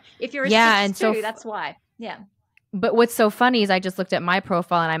 Yeah. If you're a 6-2, that's why. Yeah. But what's so funny is I just looked at my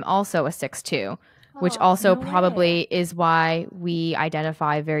profile and I'm also a 6-2. Which also probably is why we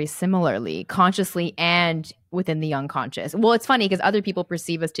identify very similarly, consciously and within the unconscious. Well, it's funny because other people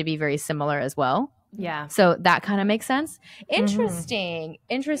perceive us to be very similar as well. Yeah. So that kind of makes sense. Interesting.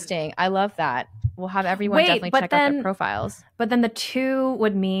 I love that. We'll have everyone definitely check out their profiles. But then the 2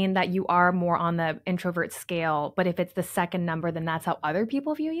 would mean that you are more on the introvert scale. But if it's the second number, then that's how other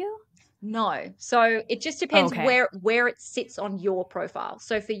people view you? No. So it just depends where it sits on your profile.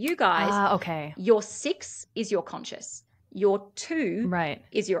 So for you guys, your 6 is your conscious. Your 2 Right.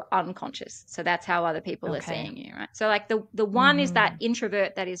 is your unconscious. So that's how other people are Okay. seeing you, right? So like the 1 is that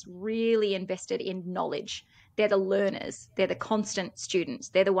introvert that is really invested in knowledge. They're the learners. They're the constant students.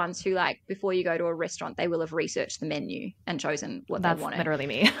 They're the ones who, like, before you go to a restaurant, they will have researched the menu and chosen what they wanted. That's literally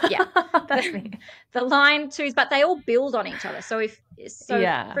me. Yeah. That's me. The line 2s, but they all build on each other. So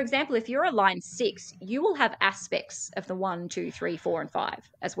Yeah. for example, if you're a line 6, you will have aspects of the 1, 2, 3, 4, and 5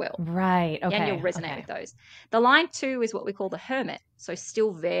 as well. Right. Okay. And you'll resonate with those. The line 2 is what we call the hermit. So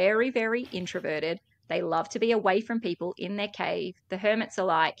still very, very introverted. They love to be away from people in their cave. The hermits are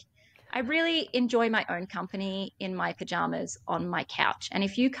like, I really enjoy my own company in my pajamas on my couch. And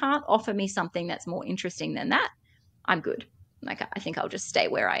if you can't offer me something that's more interesting than that, I'm good. Like, I think I'll just stay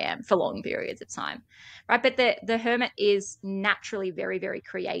where I am for long periods of time, right? But the hermit is naturally very, very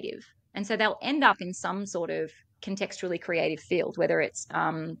creative. And so they'll end up in some sort of contextually creative field, whether it's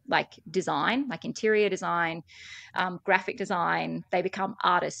like design, like interior design, graphic design. They become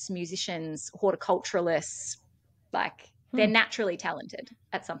artists, musicians, horticulturalists. Like, they're naturally talented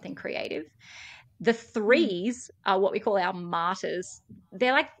at something creative. The 3s are what we call our martyrs.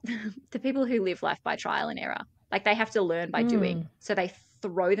 They're like the people who live life by trial and error. Like, they have to learn by doing. So they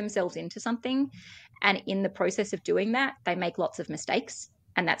throw themselves into something. And in the process of doing that, they make lots of mistakes.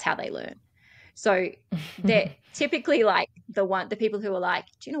 And that's how they learn. So they're typically like the people who are like,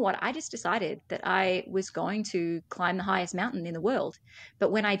 do you know what? I just decided that I was going to climb the highest mountain in the world.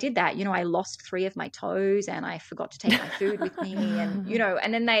 But when I did that, I lost 3 of my toes and I forgot to take my food with me. And,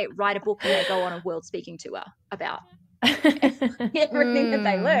 and then they write a book and they go on a world speaking tour about everything that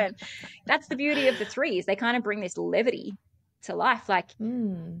they learn. That's the beauty of the 3s. They kind of bring this levity to life. Like,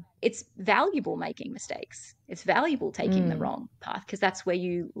 it's valuable making mistakes. It's valuable taking the wrong path, because that's where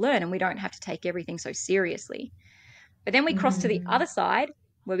you learn, and we don't have to take everything so seriously. But then we cross to the other side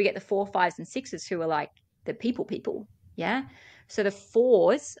where we get the 4, 5s, and 6s who are like the people. Yeah. So the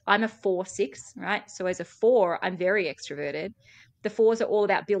 4s, I'm a 4, 6, right? So as a 4, I'm very extroverted. The 4s are all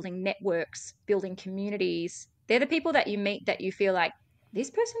about building networks, building communities. They're the people that you meet that you feel like, this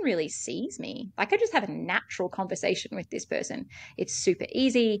person really sees me. Like, I just have a natural conversation with this person. It's super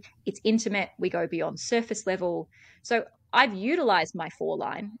easy. It's intimate. We go beyond surface level. So I've utilized my 4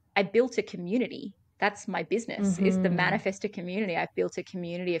 line. I built a community. That's my business, is the manifestor community. I've built a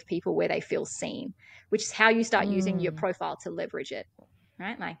community of people where they feel seen, which is how you start using your profile to leverage it,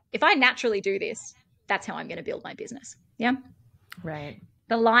 right? Like, if I naturally do this, that's how I'm going to build my business. Yeah. Right.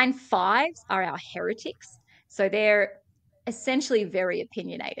 The line 5s are our heretics. So they're essentially very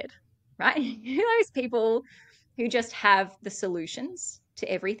opinionated, right? Those people who just have the solutions to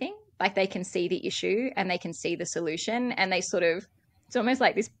everything. Like, they can see the issue and they can see the solution, and they sort of, it's almost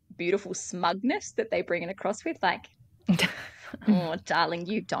like this beautiful smugness that they bring it across with, like, oh, darling,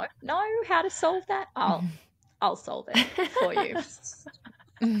 you don't know how to solve that? I'll solve it for you.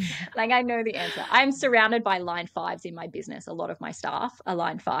 Like, I know the answer. I'm surrounded by line 5s in my business. A lot of my staff are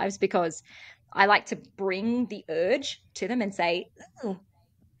line 5s, because I like to bring the urge to them and say, oh,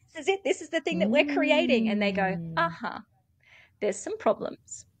 this is it. This is the thing that we're creating. And they go, there's some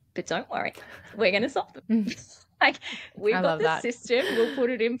problems, but don't worry, we're going to solve them. Like, we've got the system, we'll put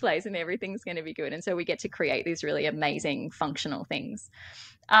it in place and everything's going to be good. And so we get to create these really amazing functional things.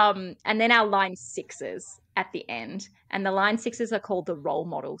 And then our line 6s at the end, and the line 6s are called the role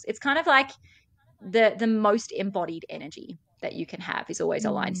models. It's kind of like the most embodied energy that you can have is always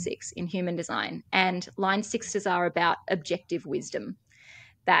a line 6 in human design. And line 6s are about objective wisdom,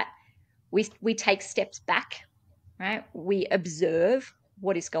 that we take steps back, right? We observe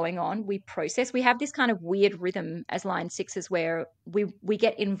what is going on. We process. We have this kind of weird rhythm as line 6s where we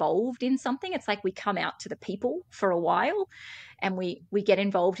get involved in something. It's like we come out to the people for a while and we get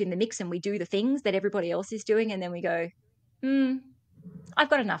involved in the mix and we do the things that everybody else is doing. And then we go, I've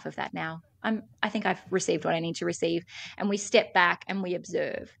got enough of that now. I think I've received what I need to receive. And we step back and we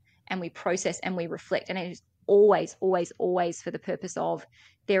observe and we process and we reflect. And it is always, always, always for the purpose of,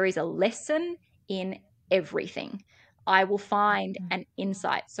 there is a lesson in everything. I will find an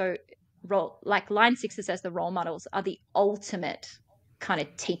insight. So like line 6s as the role models are the ultimate kind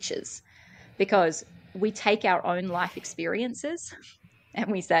of teachers, because we take our own life experiences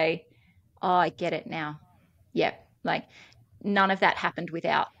and we say, oh, I get it now. Yeah. Like, none of that happened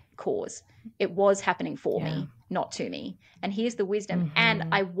without cause. It was happening for me, not to me. And here's the wisdom. And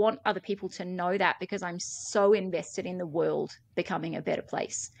I want other people to know that, because I'm so invested in the world becoming a better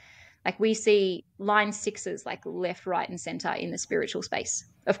place. Like, we see line 6s like left, right, and center in the spiritual space,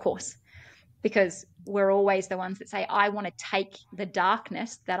 of course, because we're always the ones that say, I want to take the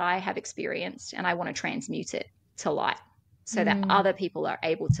darkness that I have experienced and I want to transmute it to light so that other people are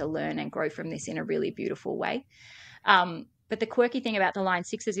able to learn and grow from this in a really beautiful way. But the quirky thing about the line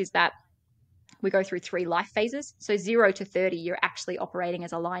sixes is that we go through 3 life phases. So 0 to 30, you're actually operating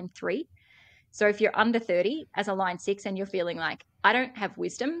as a line 3. So if you're under 30 as a line 6 and you're feeling like, I don't have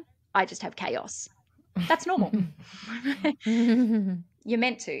wisdom, I just have chaos, that's normal. You're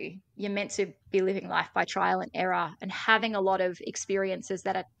meant to be living life by trial and error and having a lot of experiences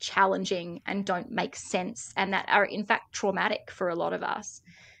that are challenging and don't make sense and that are in fact traumatic for a lot of us.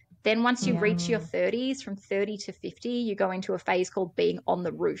 Then once you reach your 30s, from 30 to 50, you go into a phase called being on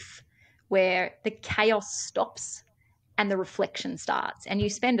the roof, where the chaos stops and the reflection starts. And you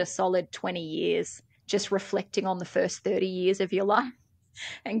spend a solid 20 years just reflecting on the first 30 years of your life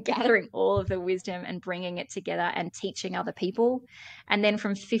and gathering all of the wisdom and bringing it together and teaching other people. And then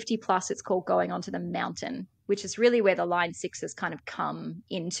from 50 plus, it's called going onto the mountain, which is really where the line sixes kind of come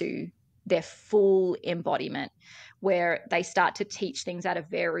into their full embodiment, where they start to teach things at a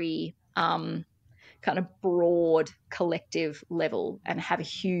very kind of broad collective level and have a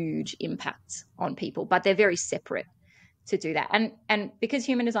huge impact on people, but they're very separate to do that. And because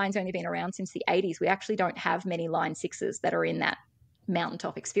human design's only been around since the 80s, we actually don't have many line sixes that are in that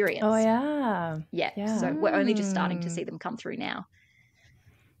mountaintop experience. Oh, yeah. Yeah. So we're only just starting to see them come through now.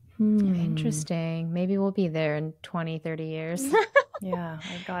 Interesting. Maybe we'll be there in 20, 30 years. Yeah,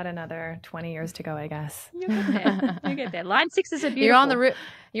 I've got another 20 years to go, I guess. You get there. Line sixes are beautiful.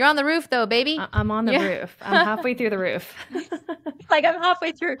 You're on the roof, though, baby. I'm on the roof. I'm halfway through the roof. Like I'm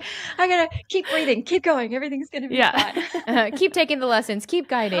halfway through. I gotta keep breathing, keep going. Everything's gonna be fine. Keep taking the lessons, keep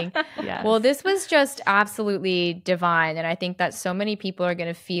guiding. Yes. Well, this was just absolutely divine. And I think that so many people are going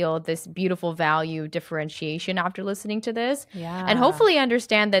to feel this beautiful value differentiation after listening to this. Yeah. And hopefully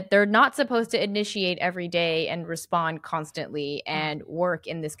understand that they're not supposed to initiate every day and respond constantly and work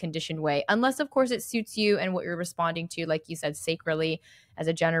in this conditioned way, unless, of course, it suits you and what you're responding to, like you said, sacrally as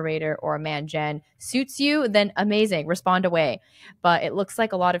a generator or a man gen suits you, then amazing, respond away. But it looks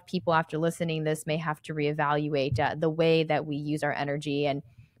like a lot of people after listening this may have to reevaluate the way that we use our energy. And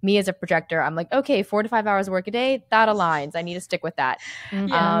me as a projector, I'm like, okay, 4 to 5 hours of work a day, that aligns. I need to stick with that.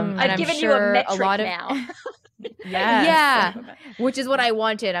 Yeah. I've given you a metric now. Yeah, which is what I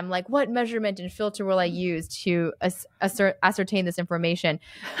wanted. I'm like, what measurement and filter will I use to ascertain this information?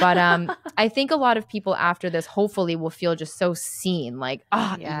 But I think a lot of people after this hopefully will feel just so seen, like,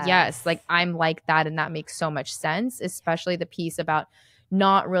 yes, like I'm like that, and that makes so much sense, especially the piece about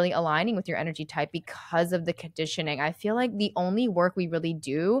not really aligning with your energy type because of the conditioning. I feel like the only work we really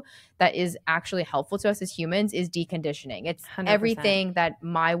do that is actually helpful to us as humans is deconditioning. It's 100%. Everything that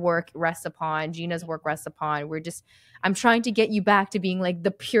my work rests upon, Gina's work rests upon. I'm trying to get you back to being like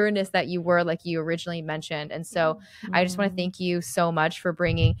the pureness that you were, like you originally mentioned. And so I just want to thank you so much for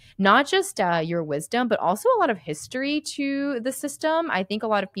bringing not just your wisdom, but also a lot of history to the system. I think a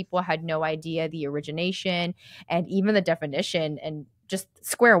lot of people had no idea the origination and even the definition and just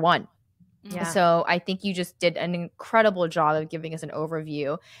square one. Yeah. So I think you just did an incredible job of giving us an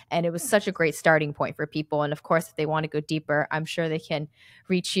overview, and it was such a great starting point for people. And of course, if they want to go deeper, I'm sure they can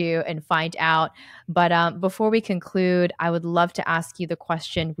reach you and find out. But before we conclude, I would love to ask you the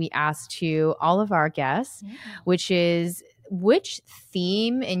question we asked to all of our guests, which is, which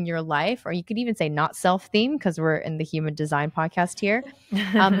theme in your life, or you could even say not self-theme because we're in the human design podcast here,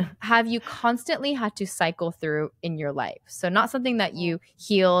 have you constantly had to cycle through in your life? So not something that you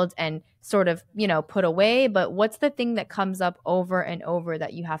healed and sort of, put away, but what's the thing that comes up over and over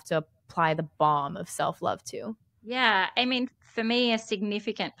that you have to apply the balm of self-love to? Yeah, I mean, for me, a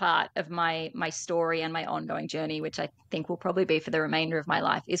significant part of my story and my ongoing journey, which I think will probably be for the remainder of my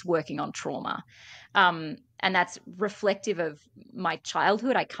life, is working on trauma. And that's reflective of my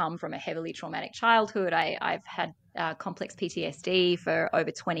childhood. I come from a heavily traumatic childhood. I've had complex PTSD for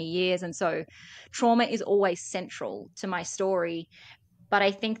over 20 years. And so trauma is always central to my story. But I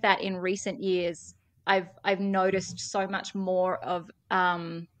think that in recent years, I've noticed so much more of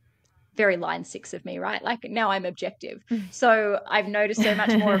very line 6 of me, right? Like now I'm objective. So I've noticed so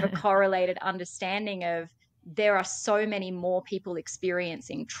much more of a correlated understanding of there are so many more people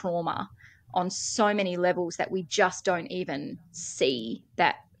experiencing trauma on so many levels that we just don't even see.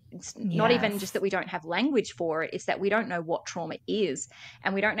 That it's not even just that we don't have language for it, it's that we don't know what trauma is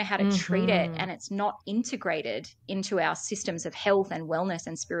and we don't know how to treat it, and it's not integrated into our systems of health and wellness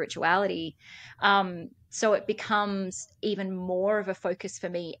and spirituality. So it becomes even more of a focus for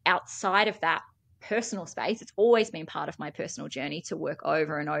me outside of that personal space. It's always been part of my personal journey to work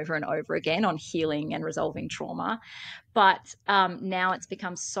over and over and over again on healing and resolving trauma. But now it's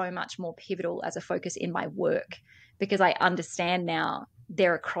become so much more pivotal as a focus in my work, because I understand now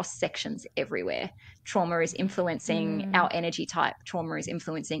there are cross sections everywhere. Trauma is influencing our energy type. Trauma is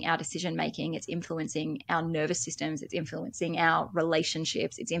influencing our decision making. It's influencing our nervous systems. It's influencing our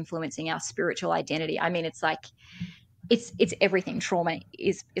relationships. It's influencing our spiritual identity. I mean, it's like it's everything. Trauma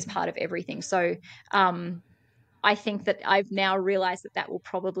is part of everything. So I think that I've now realized that will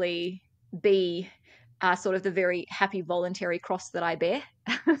probably be sort of the very happy voluntary cross that I bear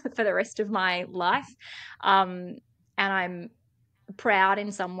for the rest of my life. And I'm proud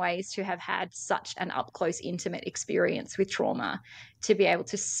in some ways to have had such an up close, intimate experience with trauma, to be able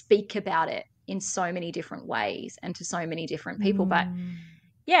to speak about it in so many different ways and to so many different people. But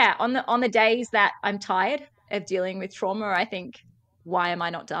yeah, on the days that I'm tired of dealing with trauma, I think, why am I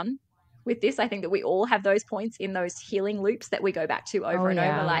not done with this? I think that we all have those points in those healing loops that we go back to over and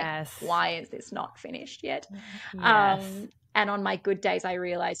over, like, why is this not finished yet? And on my good days, I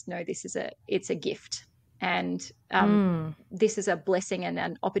realized, no, it's a gift. And this is a blessing and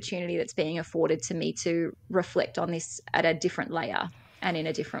an opportunity that's being afforded to me to reflect on this at a different layer and in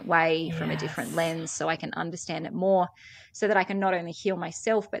a different way, from a different lens, so I can understand it more, so that I can not only heal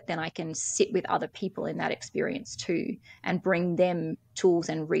myself, but then I can sit with other people in that experience too and bring them tools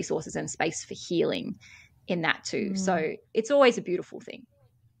and resources and space for healing in that too. So it's always a beautiful thing.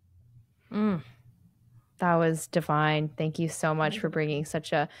 That was divine. Thank you so much for bringing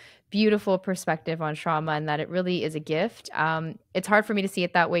such a beautiful perspective on trauma, and that it really is a gift. It's hard for me to see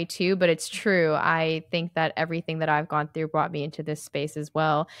it that way too, but it's true. I think that everything that I've gone through brought me into this space as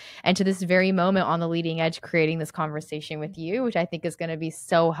well, and to this very moment on the leading edge, creating this conversation with you, which I think is going to be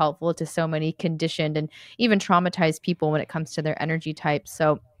so helpful to so many conditioned and even traumatized people when it comes to their energy type.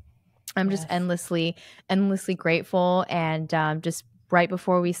 So I'm just endlessly grateful. And just right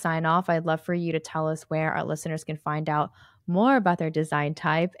before we sign off, I'd love for you to tell us where our listeners can find out more about their design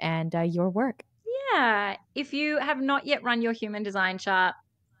type and your work. Yeah. If you have not yet run your human design chart,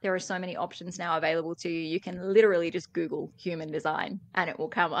 there are so many options now available to you. You can literally just Google human design and it will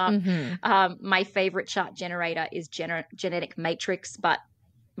come up. My favorite chart generator is Genetic Matrix, but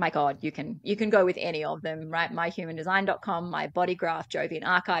my God, you can go with any of them, right? myhumandesign.com, my body graph, Jovian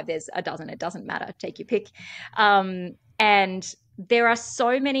archive, there's a dozen, it doesn't matter, take your pick. And there are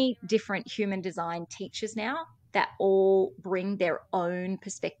so many different human design teachers now that all bring their own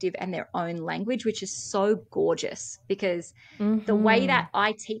perspective and their own language, which is so gorgeous, because the way that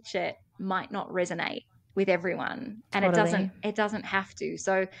I teach it might not resonate with everyone, and it doesn't have to.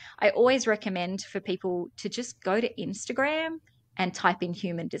 So I always recommend for people to just go to Instagram and type in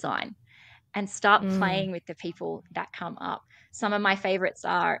human design and start playing with the people that come up. Some of my favorites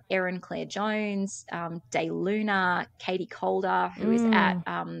are Erin Claire Jones, Day Luna, Katie Calder, who is at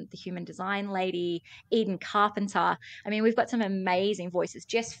the Human Design Lady, Eden Carpenter. I mean, we've got some amazing voices.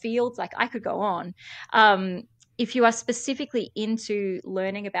 Jess Fields, like, I could go on. If you are specifically into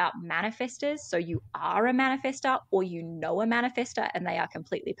learning about manifestors, so you are a manifestor or you know a manifestor and they are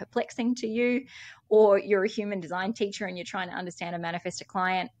completely perplexing to you, or you're a human design teacher and you're trying to understand a manifestor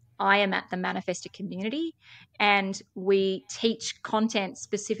client, I am at the Manifestor community, and we teach content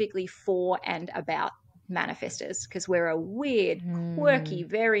specifically for and about manifestors, because we're a weird, quirky,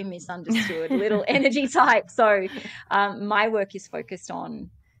 very misunderstood little energy type. So my work is focused on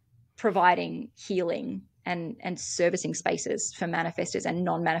providing healing and servicing spaces for manifestors and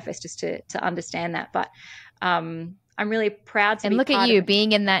non-manifestors to understand that. But I'm really proud to be look at you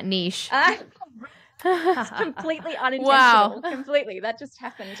being in that niche. It's completely unintentional. Wow. Completely. That just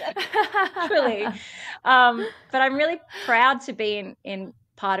happened. Actually. But I'm really proud to be in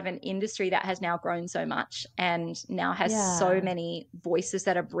part of an industry that has now grown so much and now has so many voices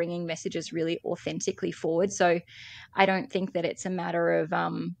that are bringing messages really authentically forward. So I don't think that it's a matter of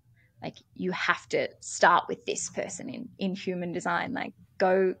like, you have to start with this person in human design. Like,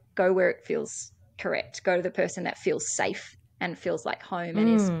 go where it feels correct. Go to the person that feels safe and feels like home and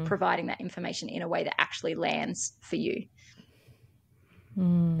is providing that information in a way that actually lands for you.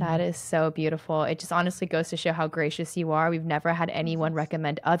 That is so beautiful. It just honestly goes to show how gracious you are. We've never had anyone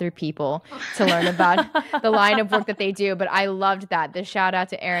recommend other people to learn about the line of work that they do, but I loved that. The shout out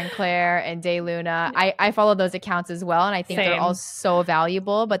to Erin Claire and Day Luna. I follow those accounts as well, and I think they're all so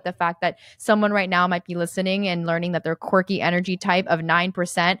valuable. But the fact that someone right now might be listening and learning that their quirky energy type of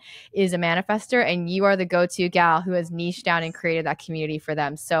 9% is a manifestor, and you are the go-to gal who has niched down and created that community for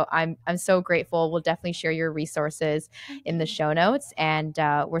them. So I'm so grateful. We'll definitely share your resources in the show notes, and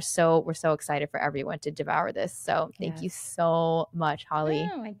we're so excited for everyone to devour this. So thank you so much, Holly.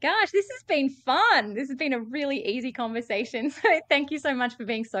 Oh my gosh, this has been fun. This has been a really easy conversation. So thank you so much for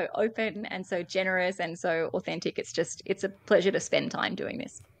being so open and so generous and so authentic. It's a pleasure to spend time doing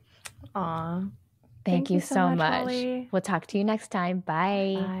this. Aw. Thank you so much. Holly. We'll talk to you next time.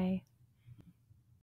 Bye. Bye.